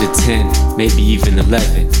counting 1 to 10, maybe even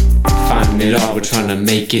 11. Finding it all, we're trying to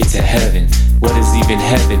make it to heaven. What is even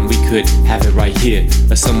heaven? We could have it right here,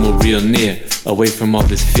 or somewhere real near, away from all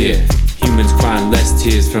this fear. Humans crying less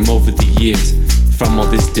tears from over the years, from all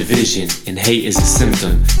this division, and hate is a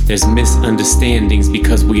symptom. There's misunderstandings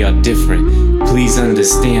because we are different. Please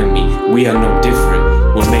understand me, we are no different.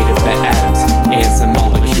 We're made of the atoms and some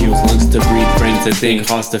molecules, lungs to breathe, brains to think,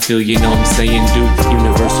 hearts to feel, you know what I'm saying, dude?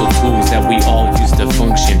 Universal tools that we all use to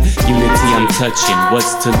function. Unity I'm touching,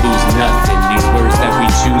 what's to lose? Nothing. These words that we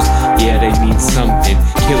choose, yeah, they mean something.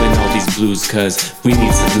 Killing all these blues, cause we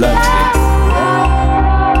need some loving.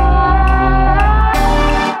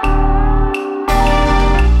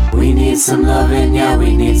 We need some loving, yeah,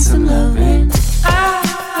 we need some loving.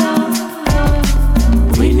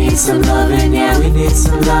 We need some loving, yeah, we need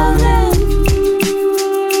some loving.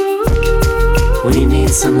 We need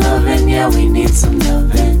some loving, yeah, we need some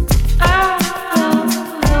loving.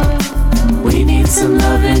 We need some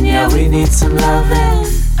loving, yeah, we need some loving.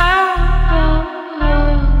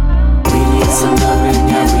 We need some loving,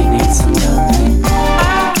 yeah, we need some loving.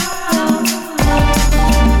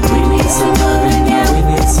 We need some loving, yeah, we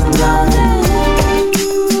need some loving.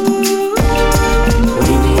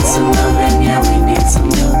 We need some loving, yeah, we need some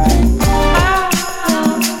loving.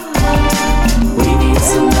 We need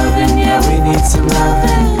some loving, yeah, we need some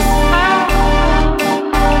loving.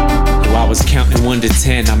 I was counting 1 to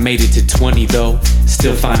 10, I made it to 20 though.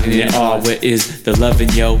 Still finding it all, where is the loving,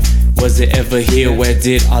 yo? Was it ever here, where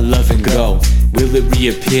did our loving go? Will it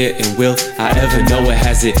reappear, and will I ever know it?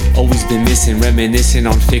 Has it always been missing? Reminiscing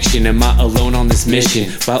on fiction, am I alone on this mission?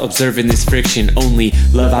 While observing this friction, only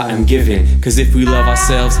love I am giving. Cause if we love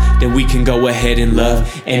ourselves, then we can go ahead and love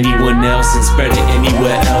anyone else, and spread it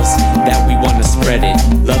anywhere else that we wanna spread it.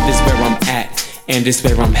 Love is where I'm at, and it's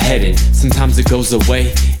where I'm headed. Sometimes it goes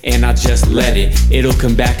away, and I just let it. It'll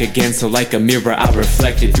come back again, so like a mirror I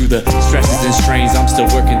reflect it. Through the stresses and strains, I'm still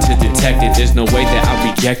working to detect it. There's no way that I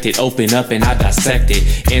reject it. Open up and I dissect it.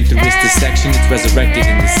 And through this dissection, it's resurrected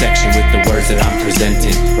in this section with the words that I'm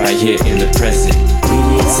presenting right here in the present. We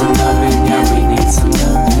need some loving, yeah, we need some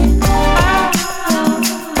loving.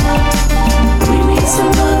 We need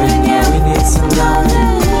some loving, yeah, we need some loving.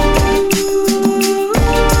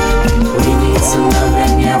 We need some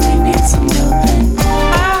loving, yeah, we need some loving.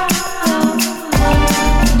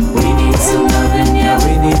 We need some loving, yeah,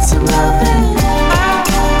 we need some loving.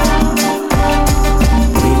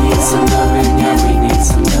 We need some loving, yeah, we need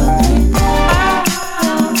some loving.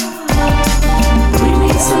 We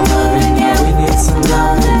need some loving, yeah, we need some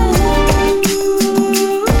loving.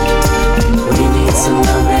 We need some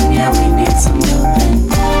loving, yeah, we need some loving.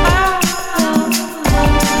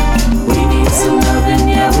 We need some loving,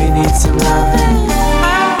 yeah, we need some loving.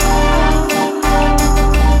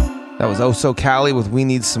 That was Oh So Cali with We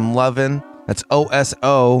Need Some Lovin'. That's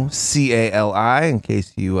OSOCALI, in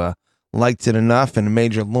case you liked it enough and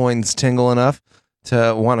made your loins tingle enough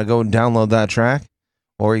to want to go download that track.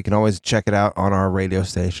 Or you can always check it out on our radio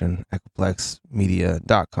station,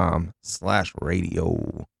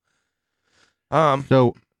 echoplexmedia.com/radio.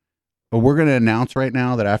 So we're going to announce right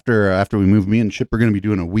now that after we move, me and Chip are going to be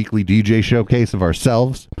doing a weekly DJ showcase of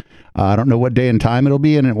ourselves. I don't know what day and time it'll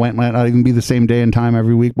be, and it might not even be the same day and time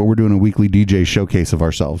every week, but we're doing a weekly DJ showcase of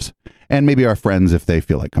ourselves and maybe our friends if they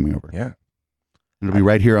feel like coming over. Yeah. It'll be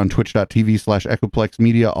right here on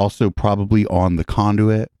twitch.tv/EchoplexMedia, also probably on the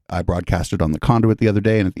Conduit. I broadcasted on the Conduit the other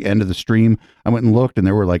day, and at the end of the stream, I went and looked, and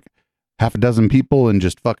there were like half a dozen people and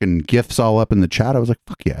just fucking gifs all up in the chat. I was like,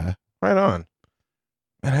 fuck yeah. Right on.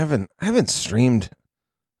 Man, I haven't streamed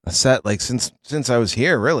a set like since I was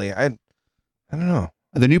here, really. I don't know.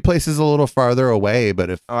 The new place is a little farther away,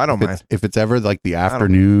 but I don't mind. If it's ever like the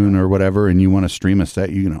afternoon or whatever and you want to stream a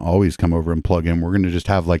set, you can always come over and plug in. We're going to just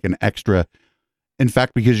have like an extra. In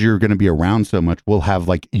fact, because you're going to be around so much, we'll have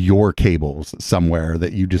like your cables somewhere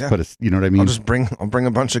that you just put you know what I mean? I'll bring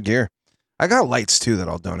a bunch of gear. I got lights too that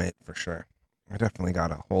I'll donate for sure. I definitely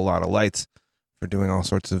got a whole lot of lights for doing all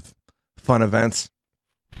sorts of fun events.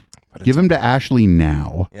 Give them to Ashley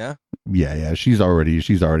now. Yeah. Yeah. She's already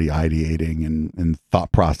ideating and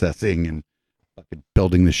thought processing and fucking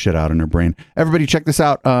building this shit out in her brain. Everybody check this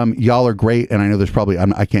out. Y'all are great. And I know there's probably,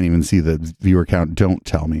 I can't even see the viewer count. Don't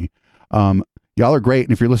tell me. Y'all are great.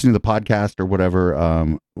 And if you're listening to the podcast or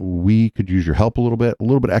whatever, we could use your help a little bit. A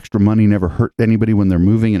little bit extra money never hurt anybody when they're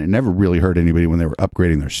moving, and it never really hurt anybody when they were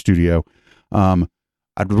upgrading their studio.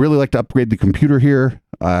 I'd really like to upgrade the computer here.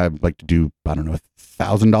 I'd like to do, I don't know,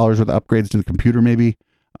 $1,000 worth of upgrades to the computer maybe.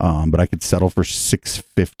 But I could settle for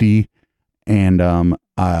 $650. And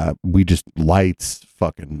we just lights,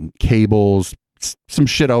 fucking cables. Some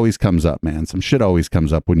shit always comes up, man. Some shit always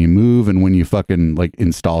comes up when you move and when you fucking like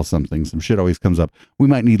install something. Some shit always comes up. We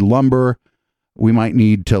might need lumber. We might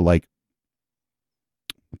need to like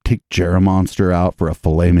take Jeramonster out for a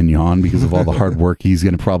filet mignon because of all the hard work he's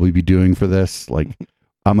going to probably be doing for this. Like,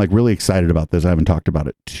 I'm like really excited about this. I haven't talked about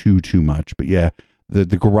it too much, but yeah, the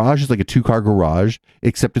garage is like a 2-car garage,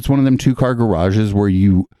 except it's one of them 2-car garages where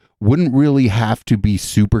you wouldn't really have to be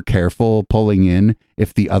super careful pulling in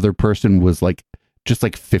if the other person was like just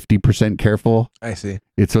like 50% careful. I see.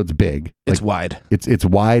 So it's big. It's like, wide. It's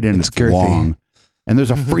wide and it's girthy. long. And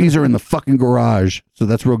there's a freezer in the fucking garage, so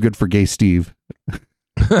that's real good for Gay Steve.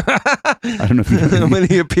 I don't know if you when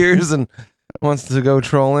he appears and wants to go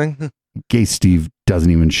trolling. Gay Steve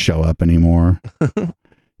doesn't even show up anymore.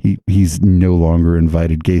 He's no longer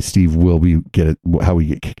invited. Gay Steve will be how we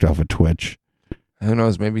get kicked off of Twitch. Who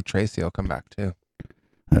knows? Maybe Tracy will come back too.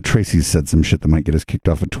 Tracy said some shit that might get us kicked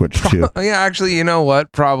off of Twitch too. Yeah, actually, you know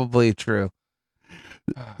what? Probably true.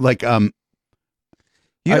 Like, I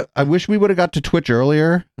wish we would have got to Twitch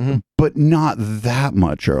earlier, but not that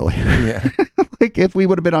much earlier. Yeah. Like if we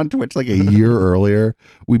would have been on Twitch like a year earlier,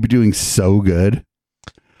 we'd be doing so good.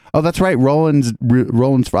 Oh, that's right. Roland's.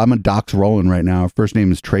 I'm a dox Roland right now. Her first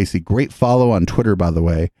name is Tracy. Great follow on Twitter, by the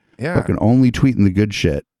way. Yeah. Fucking only tweeting the good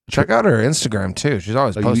shit. Check out her Instagram too. She's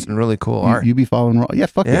always posting really cool art. You be following Roland? Yeah,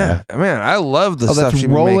 fuck yeah. Man, I love the stuff that's she's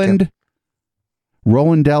making.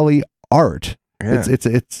 Rolandelli art. Yeah.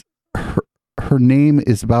 It's her name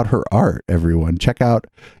is about her art. Everyone, check out.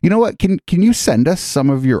 You know what? Can you send us some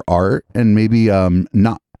of your art and maybe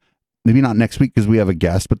not next week because we have a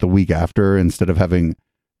guest, but the week after instead of having.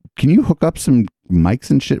 Can you hook up some mics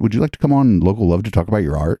and shit? Would you like to come on Local Love to talk about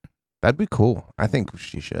your art? That'd be cool. I think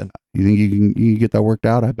she should. You think you can get that worked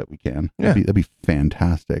out? I bet we can. Yeah. That'd be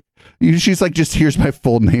fantastic. She's like, just here's my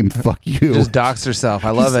full name. Fuck you. Just doxed herself. I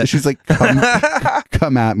love it. She's like,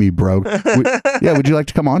 come at me, bro. Would you like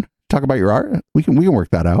to come on? Talk about your art? We can work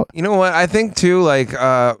that out. You know what? I think too, like,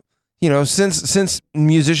 since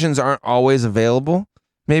musicians aren't always available,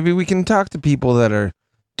 maybe we can talk to people that are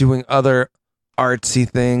doing other artsy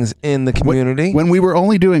things in the community. When we were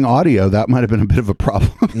only doing audio, that might have been a bit of a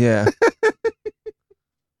problem. Yeah.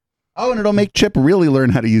 Oh, and it'll make Chip really learn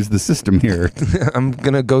how to use the system here. I'm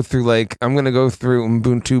gonna go through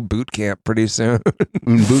Ubuntu boot camp pretty soon.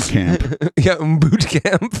 Boot camp. Yeah, boot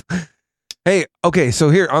camp. Hey, okay, so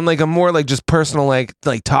here on like a more like just personal like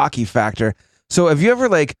talky factor. So have you ever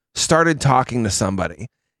like started talking to somebody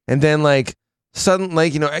and then like sudden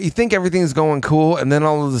like you think everything's going cool and then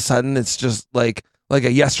all of a sudden it's just like a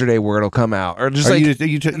yesterday word will come out or just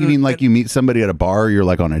you mean like you meet somebody at a bar, you're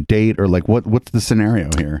like on a date or like what's the scenario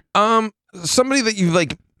here? Somebody that you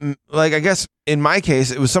like I guess in my case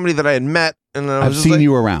it was somebody that I had met and I've seen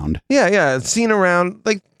you around. Yeah, seen around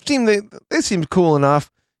like they seemed cool enough,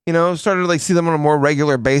 started to like see them on a more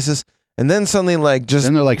regular basis and then suddenly like just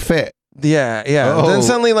then they're like fit. Yeah. Oh. Then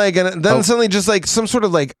suddenly like suddenly just like some sort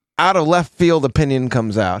of like out of left field opinion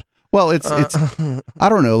comes out. Well, it's I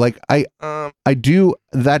don't know. Like I do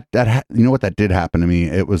that. You know what that did happen to me?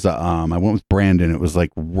 It was I went with Brandon. It was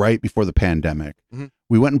like right before the pandemic. Mm-hmm.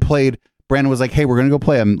 We went and played. Brandon was like, "Hey, we're gonna go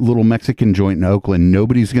play a little Mexican joint in Oakland.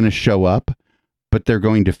 Nobody's gonna show up, but they're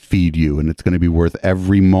going to feed you, and it's going to be worth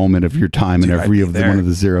every moment of your time and every one of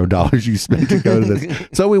the $0 you spent to go to this."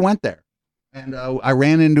 So we went there, and I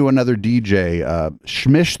ran into another DJ,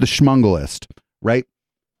 Schmish the Schmungalist, right?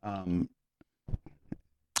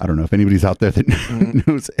 I don't know if anybody's out there that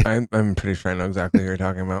knows. I'm pretty sure I know exactly who you're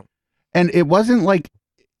talking about. And it wasn't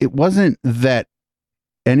that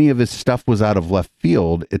any of his stuff was out of left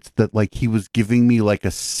field. It's that like he was giving me like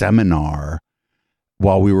a seminar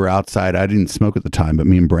while we were outside. I didn't smoke at the time, but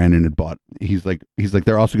me and Brandon had bought. He's like,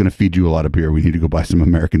 they're also going to feed you a lot of beer. We need to go buy some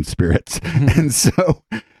American spirits. And so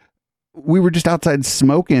we were just outside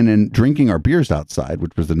smoking and drinking our beers outside,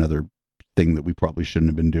 which was another thing that we probably shouldn't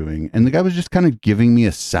have been doing. And the guy was just kind of giving me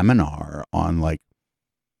a seminar on like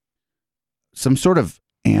some sort of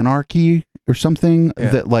anarchy or something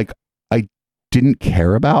that like I didn't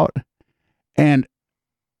care about. And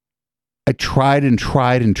I tried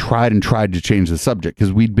to change the subject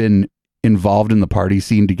because we'd been involved in the party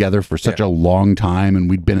scene together for such a long time, and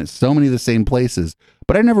we'd been at so many of the same places,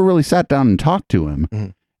 but I never really sat down and talked to him.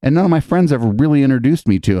 And none of my friends ever really introduced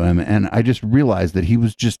me to him. And I just realized that he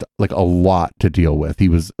was just like a lot to deal with. He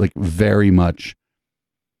was like very much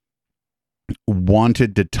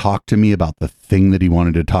wanted to talk to me about the thing that he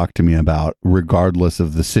wanted to talk to me about, regardless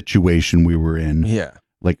of the situation we were in. Yeah.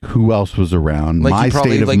 Like who else was around, like my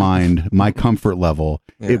state of mind, my comfort level.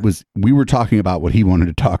 Yeah. We were talking about what he wanted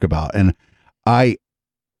to talk about. And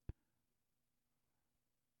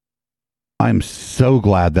I'm so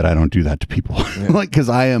glad that I don't do that to people. Like, cause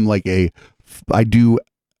I am like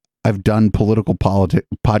I've done political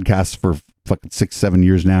podcasts for fucking 6-7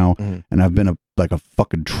 years now. And I've been like a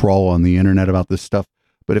fucking troll on the internet about this stuff.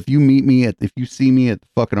 But if you see me at the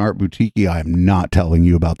fucking Art Boutique, I am not telling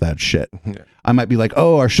you about that shit. I might be like,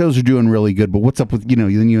 oh, our shows are doing really good, but what's up with,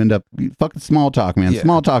 then you end up fucking small talk, man.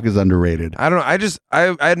 Small talk is underrated. I don't know.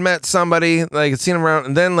 I had met somebody, like seen him around,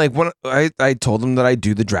 and then like when I told him that I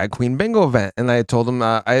do the drag queen bingo event, and I told him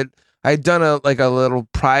I had done a little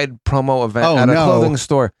Pride promo event at a clothing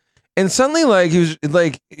store, and suddenly like he was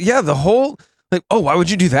like, the whole. Like, oh, why would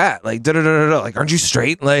you do that? Like, like, aren't you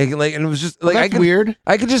straight? Like, and it was just like, weird.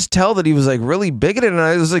 I could just tell that he was like really bigoted, and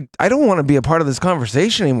I was like, I don't want to be a part of this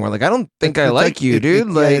conversation anymore. Like, I don't think I like you, dude.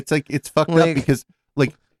 It's fucked up because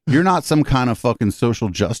like you're not some kind of fucking social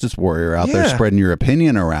justice warrior out there spreading your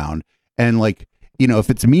opinion around. And like, if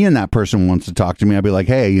it's me and that person wants to talk to me, I'd be like,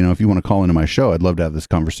 hey, if you want to call into my show, I'd love to have this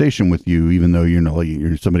conveation with you, even though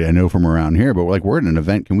you're somebody I know from around here. But we're at an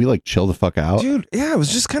event. Can we like chill the fuck out, dude? Yeah, it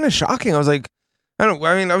was just kind of shocking. I was like. I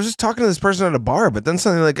was just talking to this person at a bar, but then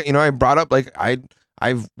something like, I brought up like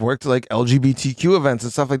I've worked like LGBTQ events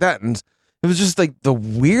and stuff like that, and it was just like the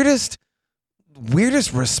weirdest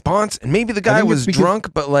response. And maybe the guy was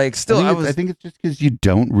drunk, but like still, I think it's just because you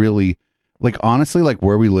don't really like, honestly, like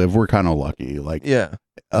where we live, we're kind of lucky. Like,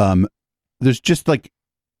 there's just like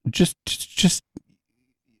just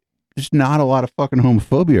there's not a lot of fucking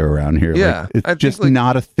homophobia around here. Yeah, like, it's just like,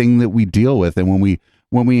 not a thing that we deal with, and when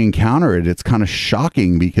we encounter it, it's kind of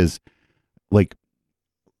shocking because like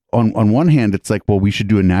on one hand, it's like, well, we should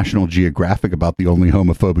do a National Geographic about the only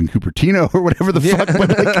homophobe in Cupertino or whatever the fuck.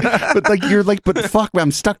 But like, you're like, but fuck,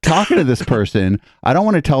 I'm stuck talking to this person. I don't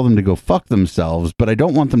want to tell them to go fuck themselves, but I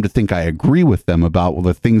don't want them to think I agree with them about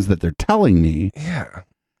the things that they're telling me. Yeah.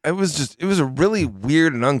 It was a really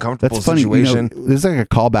weird and uncomfortable situation. There's like a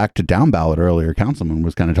callback to Down Ballot earlier. Councilman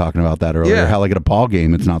was kind of talking about that earlier. How like at a ball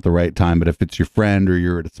game, it's not the right time, but if it's your friend or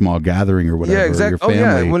you're at a small gathering or whatever, or your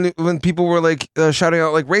family. When people were like shouting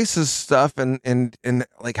out like racist stuff and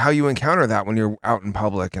like how you encounter that when you're out in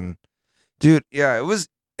public, and dude, it was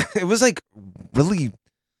like really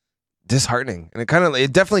disheartening, and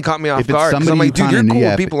it definitely caught me off guard. I'm like, dude, you're cool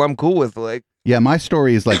with people I'm cool with, like. Yeah, my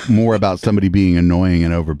story is like more about somebody being annoying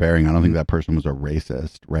and overbearing. I don't think that person was a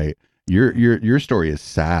racist, right? Your story is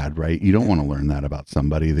sad, right? You don't want to learn that about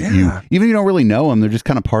somebody that even you don't really know them. They're just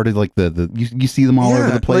kind of part of like you see them all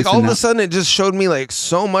over the place. Like all of a sudden, it just showed me like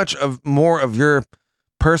so much more of your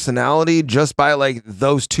personality just by like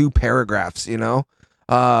those two paragraphs,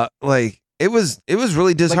 like it was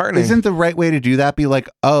really disheartening. Like, isn't the right way to do that be like,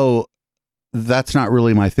 oh, that's not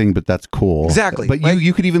really my thing, but that's cool. Exactly. But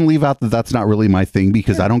you could even leave out that that's not really my thing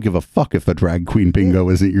because I don't give a fuck if a drag queen bingo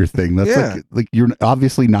isn't your thing. That's like you're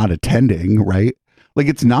obviously not attending, right? Like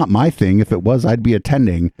it's not my thing. If it was, I'd be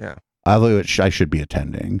attending. Yeah. Although I should be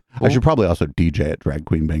attending. Well, I should probably also DJ at Drag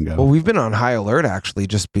Queen Bingo. Well, we've been on high alert actually,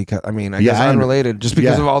 just because. I mean, I guess unrelated, just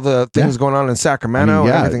because of all the things going on in Sacramento and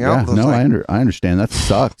everything else. No, like, I understand. That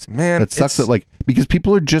sucks, man. That sucks. That like because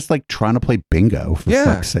people are just like trying to play bingo for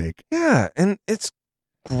fuck's sake. Yeah, and it's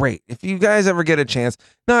great if you guys ever get a chance.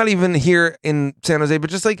 Not even here in San Jose, but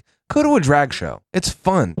just like go to a drag show. It's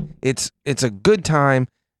fun. It's a good time.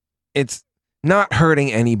 It's not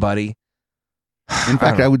hurting anybody. In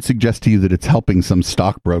fact, I would suggest to you that it's helping some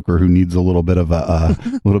stockbroker who needs a little bit of a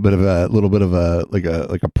like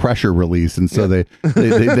a pressure release, and so they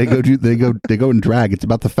go and drag. It's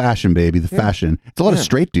about the fashion, baby, the fashion. It's a lot of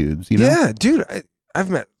straight dudes, you know. Yeah, dude, I've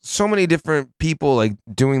met so many different people like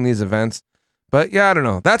doing these events, but yeah, I don't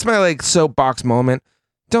know. That's my like soapbox moment.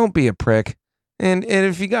 Don't be a prick, and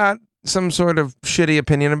if you got some sort of shitty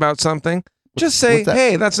opinion about something, just say,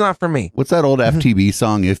 hey, that's not for me. What's that old FTB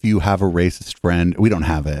song? If you have a racist friend, we don't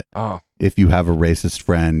have it. Oh. If you have a racist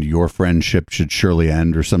friend, your friendship should surely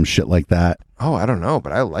end, or some shit like that. Oh, I don't know,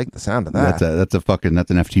 but I like the sound of that. That's an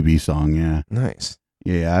FTB song, yeah. Nice.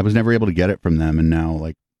 Yeah, I was never able to get it from them, and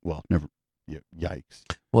now, never. Yikes.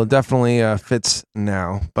 Well, it definitely fits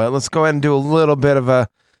now. But let's go ahead and do a little bit of a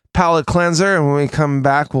palate cleanser, and when we come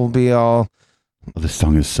back, we'll be all... Oh, this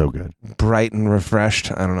song is so good. Bright and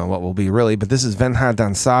refreshed. I don't know what will be really, but this is Venha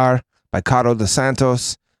Danzar by Caro dos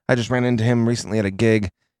Santos. I just ran into him recently at a gig,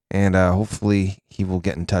 and hopefully he will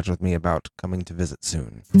get in touch with me about coming to visit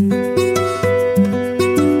soon.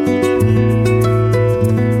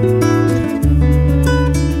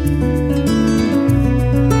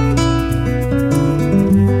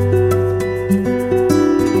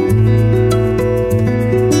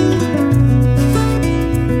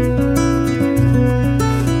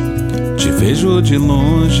 Vejo de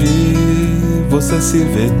longe, você se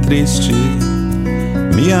vê triste.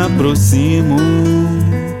 Me aproximo,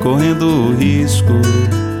 correndo o risco.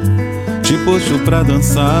 Te puxo pra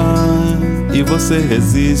dançar e você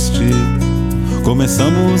resiste.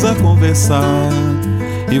 Começamos a conversar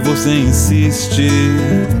e você insiste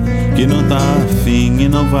que não tá afim e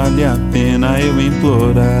não vale a pena eu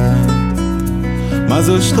implorar. Mas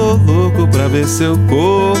eu estou louco pra ver seu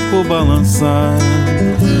corpo balançar.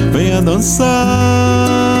 Venha dançar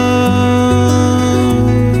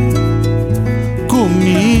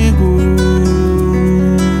comigo.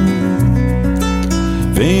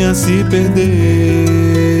 Venha se perder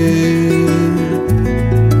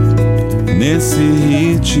nesse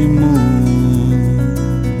ritmo.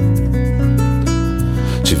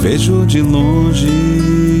 Te vejo de longe,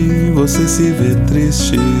 você se vê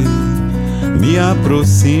triste. Me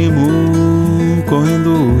aproximo,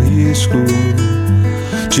 correndo o risco.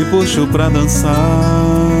 Te puxo pra dançar,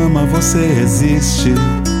 mas você resiste.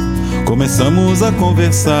 Começamos a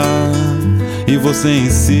conversar e você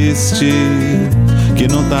insiste que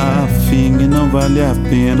não tá afim e não vale a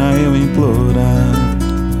pena eu implorar.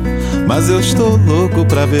 Mas eu estou louco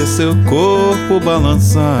pra ver seu corpo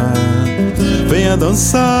balançar. Venha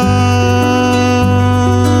dançar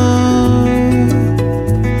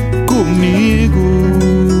comigo.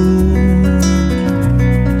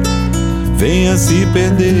 Venha se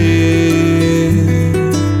perder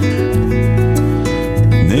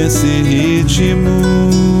nesse ritmo.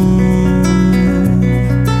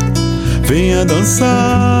 Venha dançar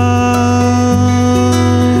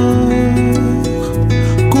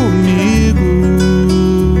comigo.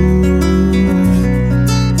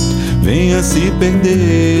 Venha se perder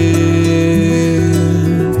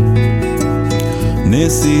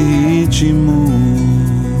nesse ritmo.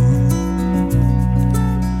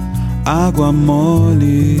 Água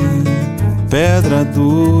mole, pedra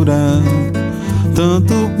dura,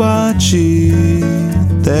 tanto bate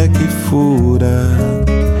até que fura.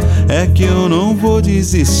 É que eu não vou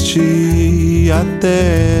desistir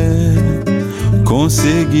até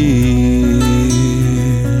conseguir.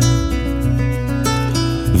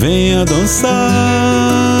 Venha dançar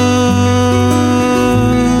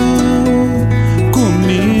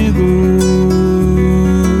comigo.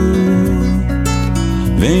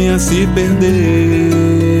 Venha se perder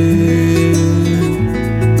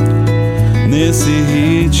nesse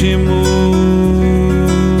ritmo.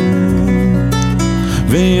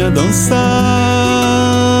 Venha dançar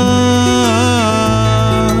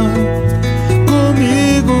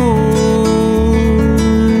comigo.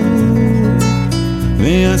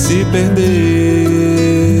 Venha se perder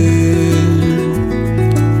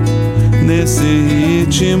nesse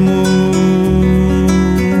ritmo.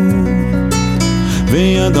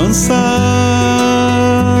 Venha dançar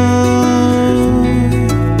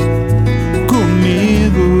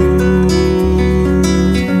comigo.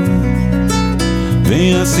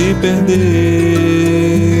 Venha se perder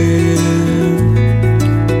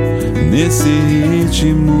nesse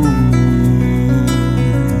ritmo.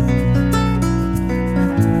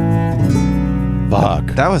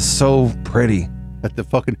 Fuck. That was so pretty. At the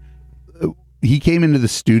fucking, he came into the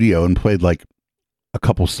studio and played like a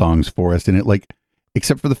couple songs for us, and it like,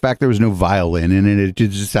 except for the fact there was no violin in it, it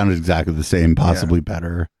just sounded exactly the same, possibly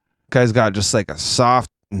better. Guy's got just like a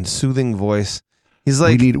soft and soothing voice. He's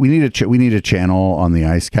like, we need a channel on the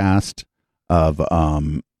Icecast of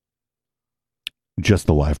just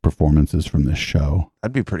the live performances from this show.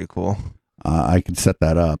 That'd be pretty cool. I could set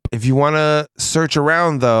that up. If you want to search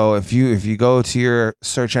around, though, if you go to your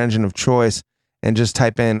search engine of choice and just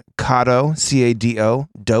type in Cado, C-A-D-O,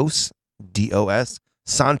 Dos, D-O-S,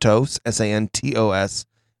 Santos, S-A-N-T-O-S,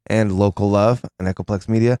 and Local Love and Echoplex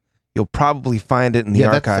Media, you'll probably find it in the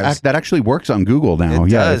archives. That actually works on Google now. It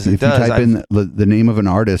does. If you type in the name of an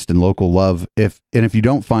artist and Local Love, if you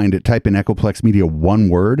don't find it, type in Echoplex Media one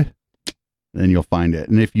word, then you'll find it.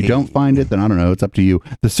 And if you don't find it, then I don't know. It's up to you.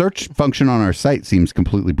 The search function on our site seems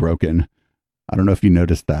completely broken. I don't know if you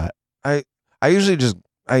noticed that. I usually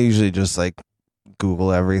just like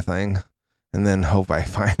Google everything and then hope I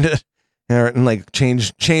find it, and like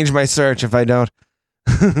change my search if I don't.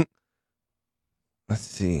 Let's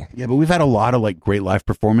see. Yeah, but we've had a lot of like great live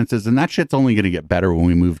performances, and that shit's only going to get better when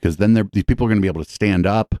we move, because then these people are going to be able to stand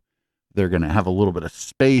up. They're going to have a little bit of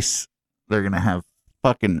space. They're going to have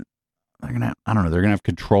they're going to have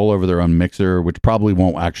control over their own mixer, which probably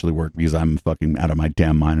won't actually work because I'm fucking out of my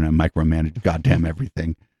damn mind and I micromanage goddamn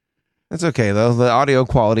everything. That's okay though. The audio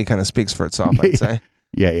quality kind of speaks for itself, I'd say.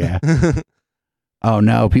 Yeah. Oh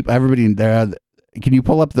no, everybody there. Can you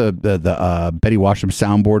pull up the Betty Washam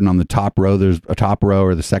soundboard, and on the top row, there's a top row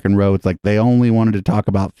or the second row. It's like they only wanted to talk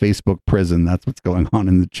about Facebook prison. That's what's going on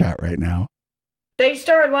in the chat right now. They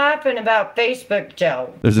started laughing about Facebook,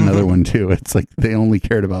 Joe. There's another one too. It's like they only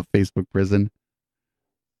cared about Facebook prison.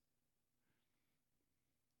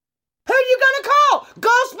 Who you gonna call?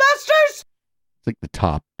 Ghostbusters? It's like the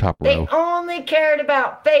top row. They only cared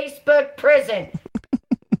about Facebook prison.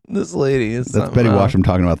 This lady is. That's Betty Washam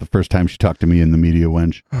talking about the first time she talked to me in the media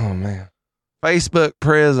wench. Oh man, Facebook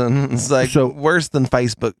prison. It's like worse than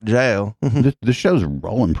Facebook jail. The show's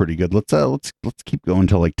rolling pretty good. Let's keep going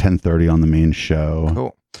till like 10:30 on the main show.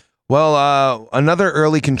 Cool. Well, another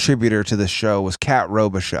early contributor to this show was Kat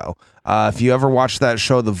Robichaux. If you ever watched that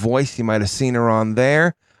show, The Voice, you might have seen her on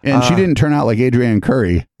there. And she didn't turn out like Adrienne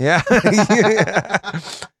Curry. Yeah.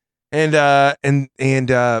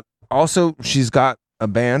 And also she's got a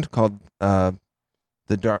band called The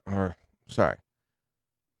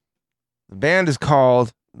band is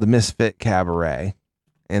called The Misfit Cabaret,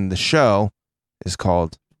 and the show is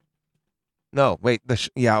called Kat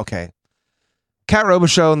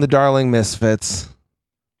Robichaux and the Darling Misfits.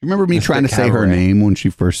 Remember me trying to say her name when she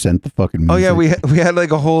first sent the fucking music? Oh yeah, we had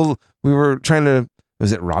like a whole, we were trying to,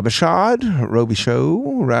 was it Robichaud?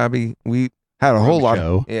 Robbie? We had a whole lot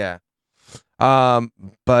of, yeah.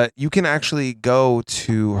 But you can actually go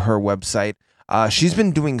to her website. She's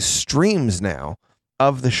been doing streams now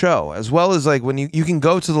of the show, as well as like when you can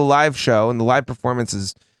go to the live show, and the live performance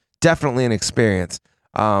is definitely an experience.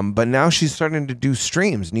 But now she's starting to do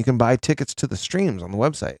streams, and you can buy tickets to the streams on the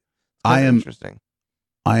website. Interesting.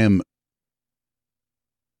 I am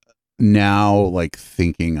now like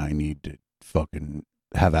thinking I need to fucking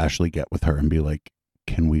have Ashley get with her and be like,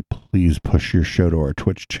 can we please push your show to our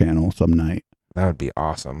Twitch channel some night? That would be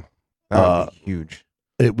awesome. That would be huge.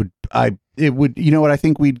 It would, you know what? I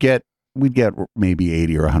think we'd get maybe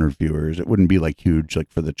 80 or 100 viewers. It wouldn't be like huge,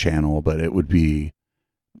 like for the channel, but it would be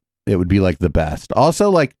like the best.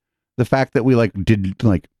 Also, like the fact that we like did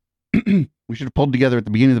like, we should have pulled together at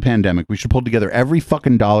the beginning of the pandemic. We should have pulled together every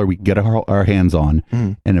fucking dollar we could get our hands on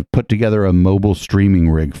and have put together a mobile streaming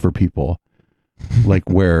rig for people, like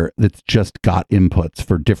where it's just got inputs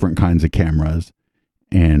for different kinds of cameras,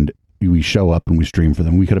 and we show up and we stream for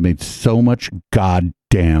them. We could have made so much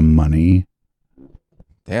goddamn money.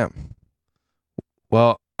 Damn.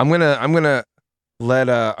 Well, I'm gonna let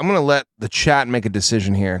the chat make a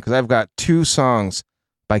decision here, because I've got 2 songs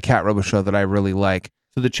by Kat Robichaux that I really like.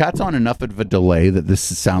 So the chat's on enough of a delay that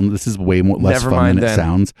this is way more less fun than it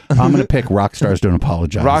sounds. I'm gonna pick "Rockstars Don't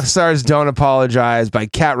Apologize." "Rockstars Don't Apologize" by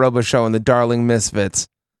Kat Robichaux and the Darling Misfits.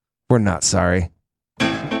 We're not sorry.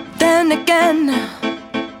 Then again,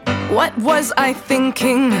 what was I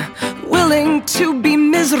thinking? Willing to be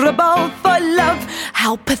miserable for love?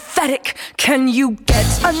 How pathetic can you get?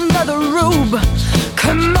 Another rube?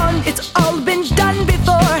 Come on, it's all been done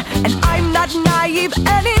before, and I'm not naive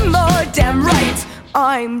anymore. Damn right,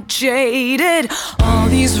 I'm jaded. All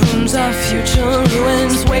these rooms are future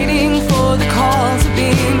ruins, waiting for the call to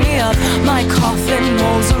beam me up. My coffin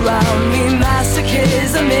molds around me.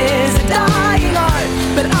 Masochism is a dying art,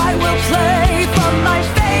 but I will play from my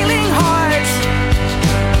failing heart.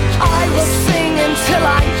 I will sing until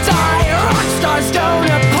I die. Rockstars don't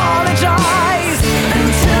apologize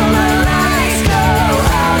until the lights go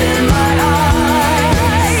out in my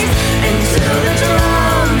eyes, until the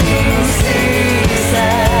drumming ceases.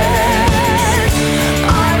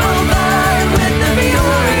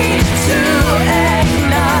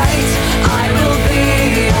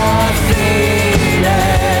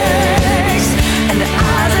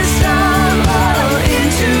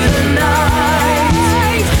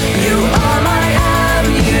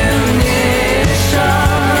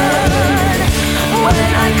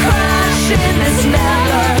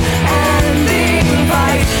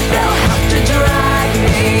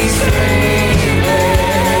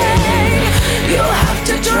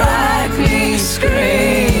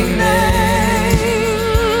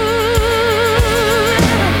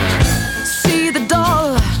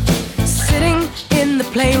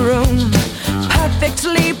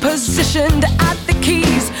 stationed at the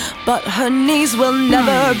keys, but her knees will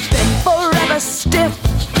never bend, forever stiff,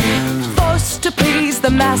 forced to please the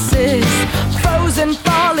masses, frozen,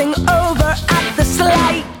 falling over at the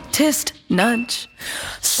slightest nudge.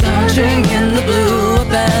 Surging in the blue,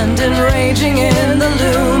 abandoned, raging in the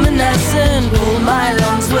luminescent pool. My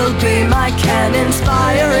lungs will be my cannons,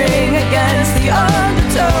 firing against the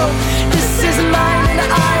undertow. This is mine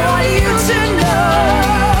and I want you to know.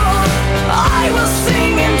 I will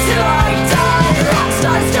sing until I die. Rock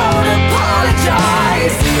stars don't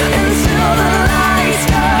apologize until the lights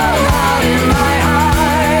go out in my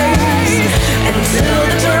eyes, until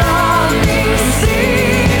the drumming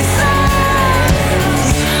ceases.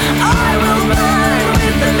 I will burn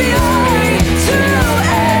with the fury to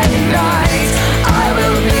ignite. I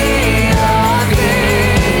will be a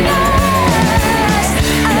Venus,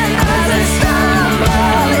 and as I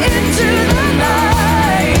stumble into the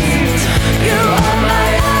night, you are my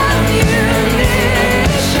ammunition.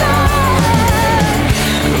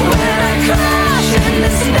 When I crash in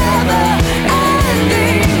this never-ending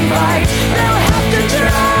fight, they'll have to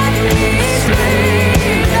drag me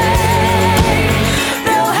screaming.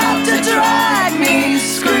 They'll have to drag me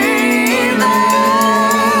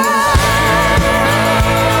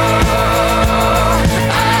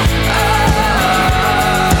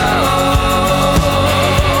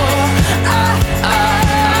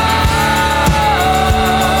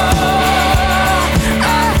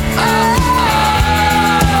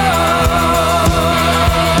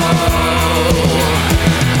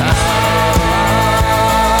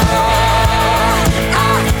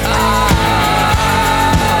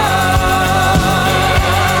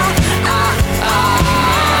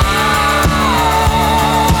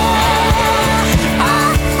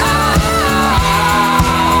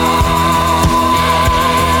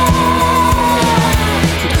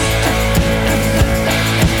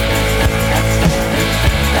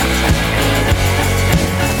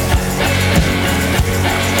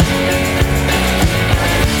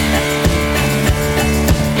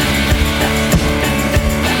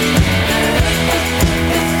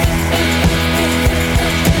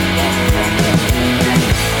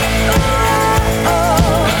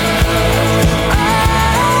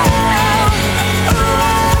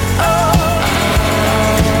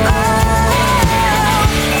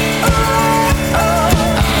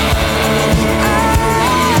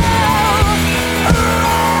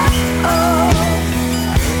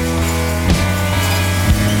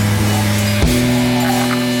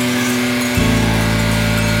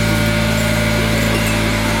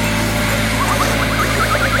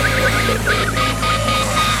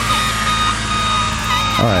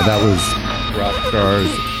That was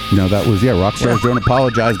Rockstars. No, that was, Rockstars Don't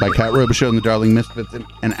Apologize by Cat Robichaux and the Darling Misfits. And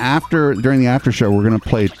during the after show, we're going to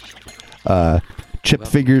play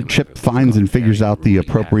Chip finds and figures out the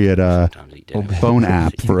appropriate phone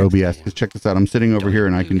app for OBS. Because check this out. I'm sitting over here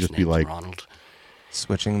and I can just be like...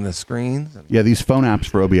 switching the screens. Yeah, these phone apps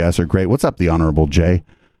for OBS are great. What's up, the Honorable Jay?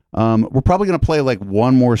 We're probably going to play like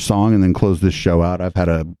one more song and then close this show out. I've had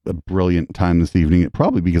a brilliant time this evening.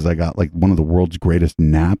 Probably because I got like one of the world's greatest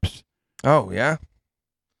naps. Oh, yeah.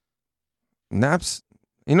 Naps.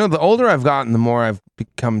 You know, the older I've gotten, the more I've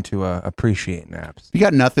become to appreciate naps. You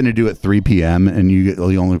got nothing to do at 3 p.m. and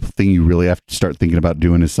the only thing you really have to start thinking about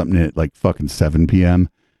doing is something at like fucking 7 p.m.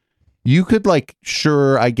 You could like,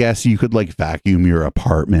 sure, I guess you could like vacuum your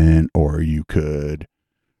apartment, or you could,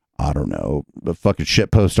 I don't know, a fucking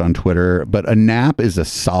shitpost on Twitter. But a nap is a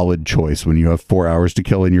solid choice when you have 4 hours to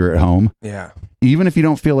kill and you're at home. Yeah. Even if you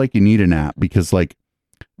don't feel like you need a nap, because like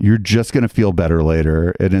you're just going to feel better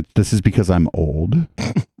later. And this is because I'm old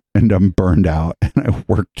and I'm burned out and I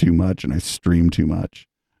work too much and I stream too much.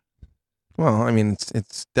 Well, I mean,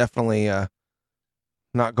 it's definitely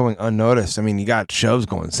not going unnoticed. I mean, you got shows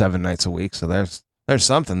going 7 nights a week, so there's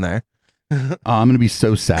something there. I'm going to be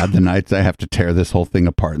so sad the nights I have to tear this whole thing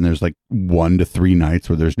apart, and there's like 1 to 3 nights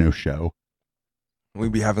where there's no show.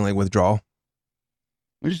 We'd be having like withdrawal.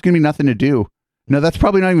 There's just going to be nothing to do. No, that's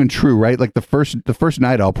probably not even true, right? Like the first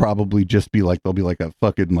night, I'll probably just be like, there'll be like a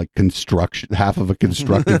fucking like half of a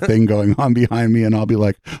constructed thing going on behind me, and I'll be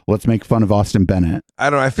like, let's make fun of Austin Bennett. I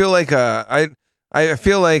don't know. I feel like I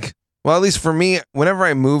feel like, well, at least for me, whenever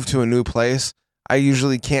I move to a new place, I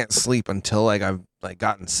usually can't sleep until like I've like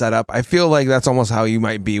gotten set up. I feel like that's almost how you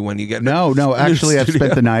might be when you get no. Actually, I've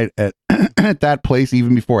spent the night at at that place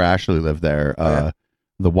even before Ashley lived there.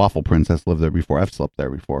 The Waffle Princess lived there before. I've slept there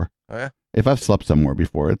before. Oh yeah. If I've slept somewhere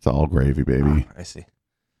before, it's all gravy, baby. I see.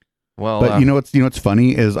 Well, but you know what's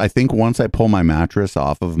funny is I think once I pull my mattress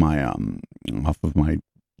off of the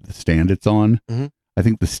stand it's on, mm-hmm. I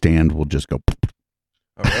think the stand will just go.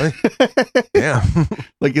 Oh, really? Yeah.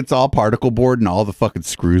 Like it's all particle board and all the fucking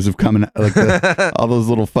screws have come in, like all those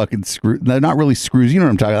little fucking screws. They're not really screws. You know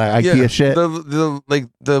what I'm talking about? Like IKEA shit.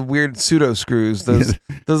 The weird pseudo screws. Those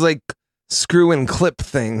like screw and clip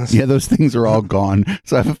things. Yeah, those things are all gone.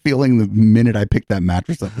 So I have a feeling the minute I pick that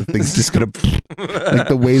mattress up, the thing's just gonna like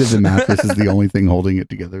the weight of the mattress is the only thing holding it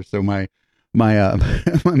together. So my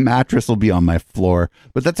mattress will be on my floor,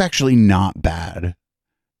 but that's actually not bad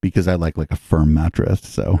because I like a firm mattress.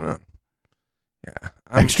 So yeah,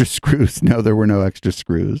 extra screws. No, there were no extra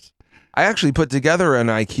screws. I actually put together an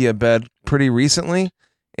IKEA bed pretty recently,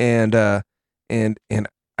 and I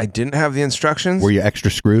didn't have the instructions. Were you extra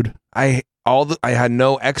screwed? I had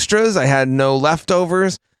no extras. I had no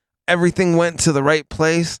leftovers. Everything went to the right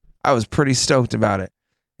place. I was pretty stoked about it.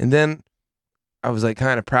 And then I was like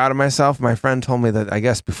kind of proud of myself. My friend told me that I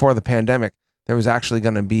guess before the pandemic, there was actually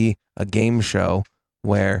going to be a game show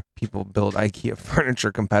where people build IKEA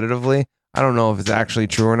furniture competitively. I don't know if it's actually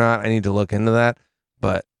true or not. I need to look into that,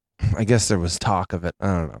 but I guess there was talk of it. I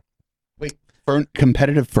don't know. Wait,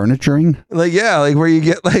 competitive furnituring? Like, yeah, like where you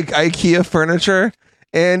get like IKEA furniture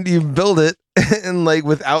and you build it and like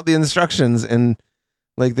without the instructions, and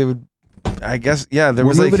like they would, I guess, yeah,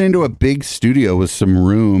 we're moving into a big studio with some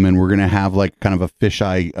room, and we're gonna have like kind of a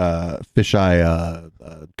fisheye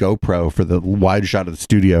GoPro for the wide shot of the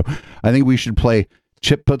studio. I think we should play.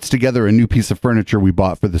 Chip puts together a new piece of furniture we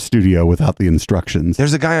bought for the studio without the instructions.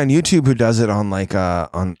 There's a guy on YouTube who does it on like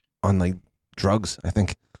on like drugs. I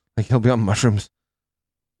think like he'll be on mushrooms.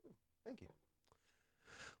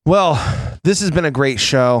 Well, this has been a great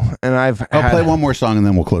show, and I'll play one more song and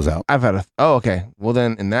then we'll close out. Okay. Well,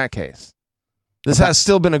 then in that case, this has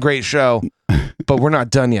still been a great show, but we're not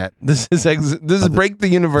done yet. This is "Break the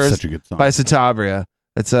Universe" such a good song. by Satabria.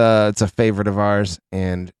 It's a favorite of ours,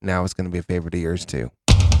 and now it's going to be a favorite of yours too.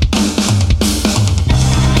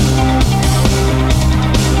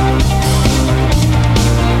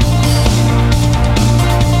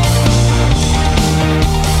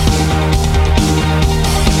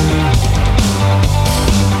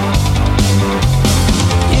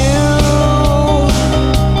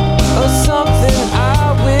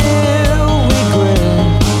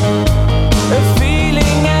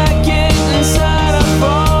 Inside I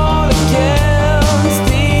fall against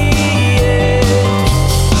the edge.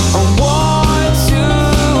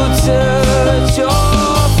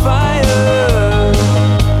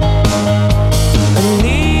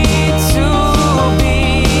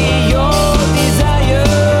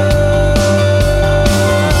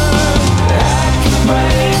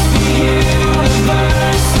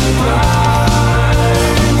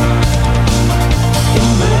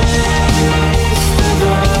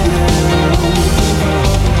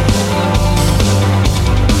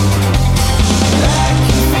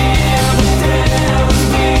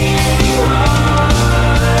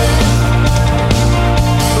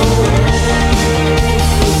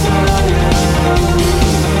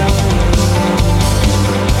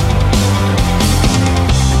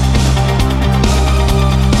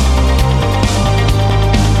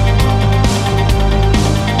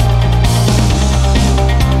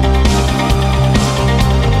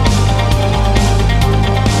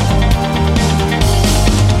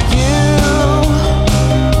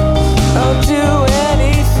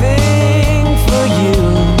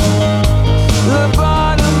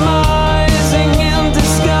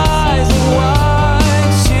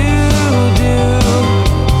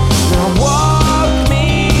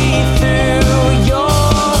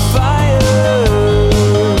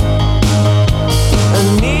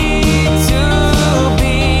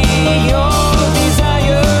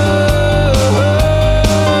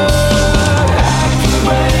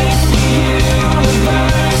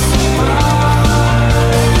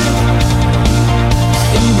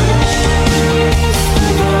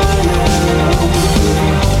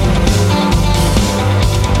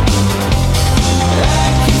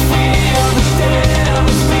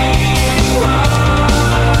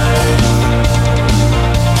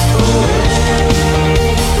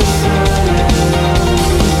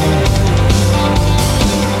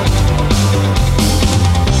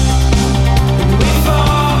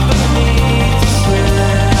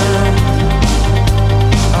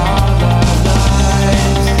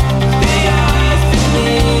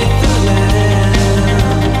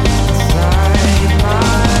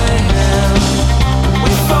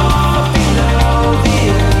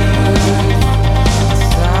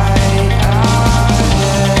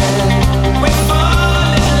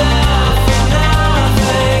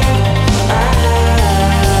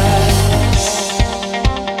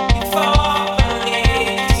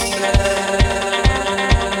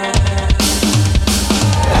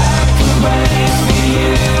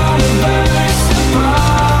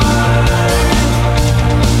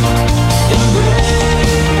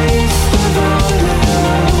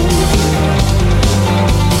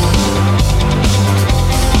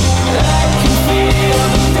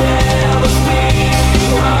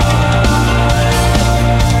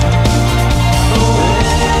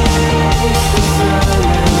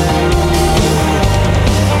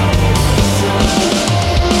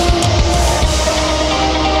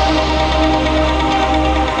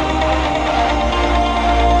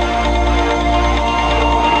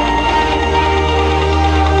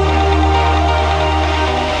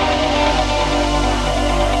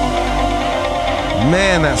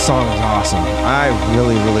 that song is awesome. I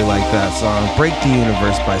really, really like that song. Break the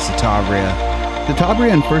Universe by Satabria.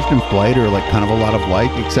 Satabria and First in Flight are like kind of a lot of like,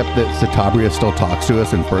 except that Satabria still talks to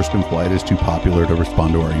us and First in Flight is too popular to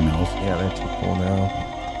respond to our emails. Yeah, they're too cool now.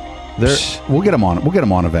 We'll get them on. We'll get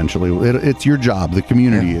them on eventually. It's your job, the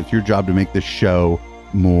community. Yeah. It's your job to make this show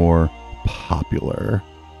more popular.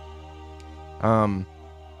 I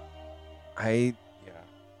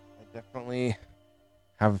definitely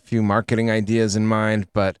have a few marketing ideas in mind,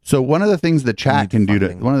 but so one of the things the chat can do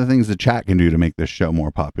to make this show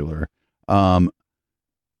more popular,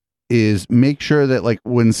 is make sure that like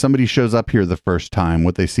when somebody shows up here the first time,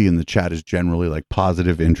 what they see in the chat is generally like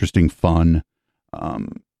positive, interesting, fun.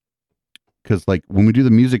 Because like when we do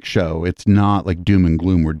the music show, it's not like doom and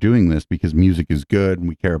gloom. We're doing this because music is good and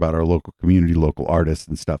we care about our local community, local artists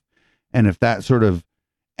and stuff. And if that sort of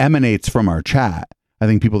emanates from our chat, I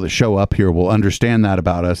think people that show up here will understand that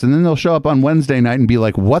about us. And then they'll show up on Wednesday night and be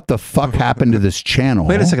like, what the fuck happened to this channel?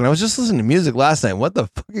 Wait a second. I was just listening to music last night. What the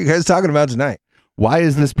fuck are you guys talking about tonight? Why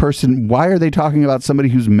is this person, why are they talking about somebody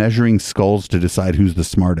who's measuring skulls to decide who's the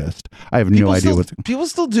smartest? I have no idea what's... People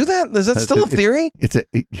still do that? Is that still a theory? I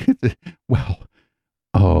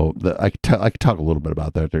could talk a little bit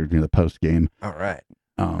about that during the post game. All right.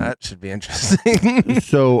 That should be interesting.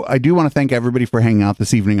 So I do want to thank everybody for hanging out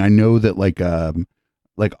this evening. I know that like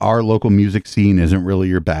our local music scene isn't really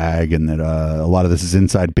your bag, and that a lot of this is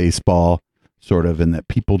inside baseball sort of, and that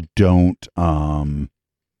people don't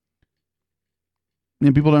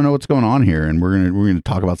people don't know what's going on here. And we're gonna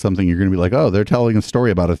talk about something. You're gonna be like, oh, they're telling a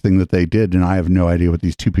story about a thing that they did, and I have no idea what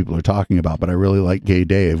these two people are talking about. But I really like Gay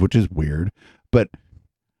Dave, which is weird. But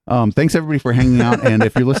thanks everybody for hanging out. And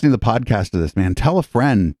if you're listening to the podcast of this, man, tell a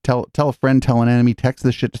friend, tell a friend, tell an enemy, text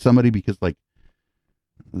this shit to somebody, because like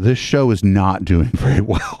this show is not doing very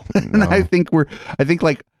well. And No. I think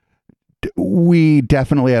we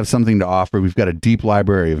definitely have something to offer. We've got a deep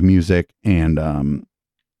library of music, and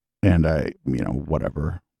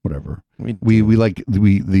whatever. We like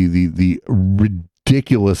the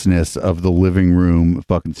ridiculousness of the living room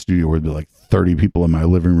fucking studio where there'd be like 30 people in my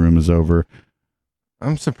living room is over.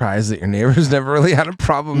 I'm surprised that your neighbors never really had a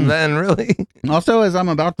problem then, really. Also, as I'm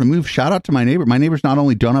about to move, shout out to my neighbor. My neighbors not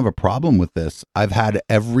only don't have a problem with this, I've had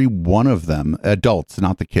every one of them, adults,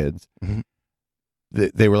 not the kids. Mm-hmm.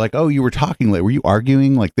 They were like, oh, you were talking late. Were you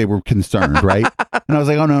arguing? Like they were concerned, right? And I was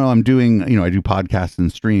like, oh, no, I'm doing, I do podcasts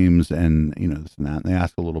and streams and, this and that. And they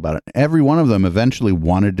asked a little about it. Every one of them eventually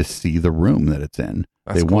wanted to see the room that it's in.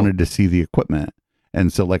 They wanted to see the equipment.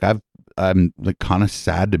 And so like I'm like kind of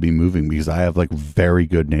sad to be moving because I have like very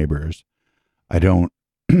good neighbors. I've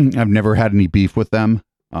never had any beef with them.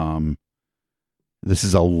 This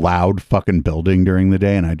is a loud fucking building during the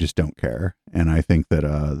day and I just don't care. And I think that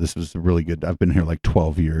this was really good. I've been here like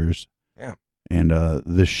 12 years. Yeah. And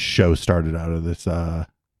this show started out of this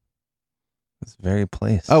very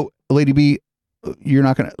place. Oh, Lady B, you're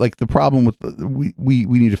not gonna like the problem with we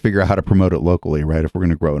need to figure out how to promote it locally, right? If we're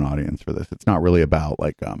gonna grow an audience for this. It's not really about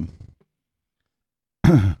like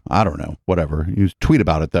I don't know, whatever. You tweet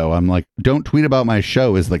about it though. I'm like, don't tweet about my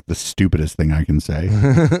show is like the stupidest thing I can say.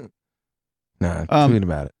 Nah, tweet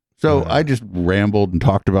about it. So I just rambled and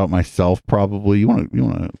talked about myself. Probably you want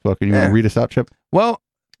to read us out, Chip? Well,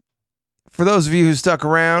 for those of you who stuck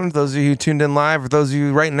around, those of you who tuned in live, or those of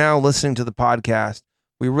you right now listening to the podcast,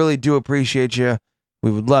 we really do appreciate you.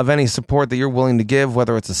 We would love any support that you're willing to give,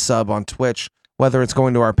 whether it's a sub on Twitch, whether it's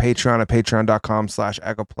going to our Patreon at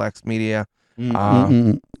patreon.com/echoplexmedia.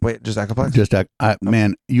 Wait, just Echoplex? Just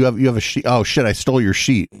man, you have a sheet. Oh shit, I stole your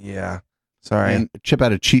sheet. Yeah, sorry. And Chip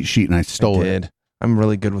had a cheat sheet and I stole it. I'm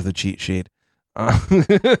really good with a cheat sheet. But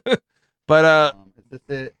is this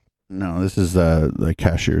it? No, this is the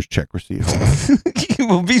cashier's check receipt.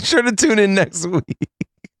 Well, be sure to tune in next week.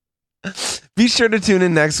 Be sure to tune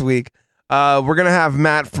in next week. We're gonna have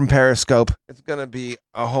Matt from Periscope. It's gonna be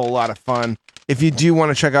a whole lot of fun. If you do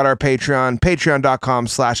want to check out our Patreon,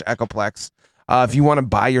 patreon.com/Echoplex. If you want to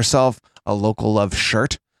buy yourself a Local Love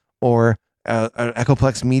shirt or an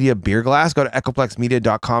Echoplex Media beer glass, go to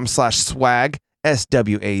echoplexmedia.com/swag,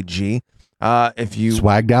 SWAG. If you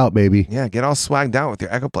swagged out, baby. Yeah, get all swagged out with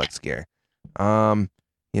your Echoplex gear. You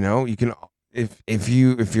can if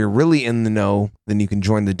you're really in the know, then you can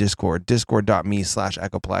join the Discord,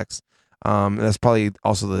 discord.me/Echoplex. That's probably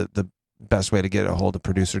also the best way to get a hold of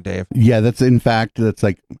producer Dave. Yeah, that's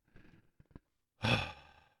like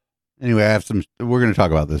anyway, we're going to talk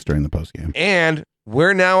about this during the post game. And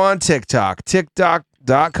we're now on TikTok,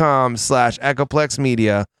 tiktok.com/Echoplex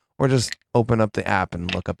Media, or just open up the app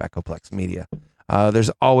and look up Echoplex Media. There's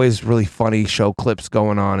always really funny show clips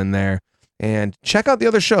going on in there. And check out the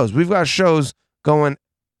other shows. We've got shows going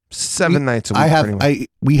 7 nights a week.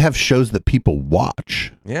 We have shows that people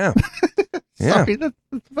watch. Yeah. Sorry, that's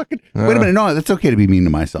fucking. Wait a minute. No, that's okay to be mean to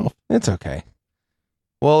myself. It's okay.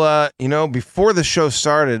 Well, before the show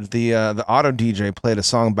started, the auto DJ played a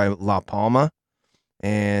song by La Palma,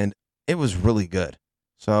 and it was really good.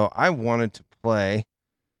 So I wanted to play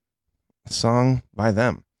a song by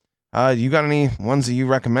them. You got any ones that you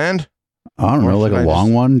recommend? I don't know, like a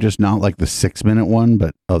long one, just not like the 6-minute one,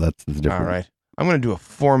 but that's different. All right. I'm going to do a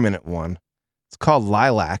 4-minute one. It's called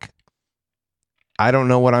Lilac. I don't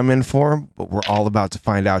know what I'm in for, but we're all about to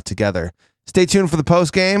find out together. Stay tuned for the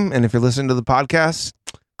post game, and if you're listening to the podcast,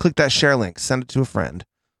 click that share link, send it to a friend.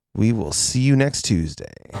 We will see you next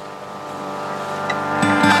Tuesday.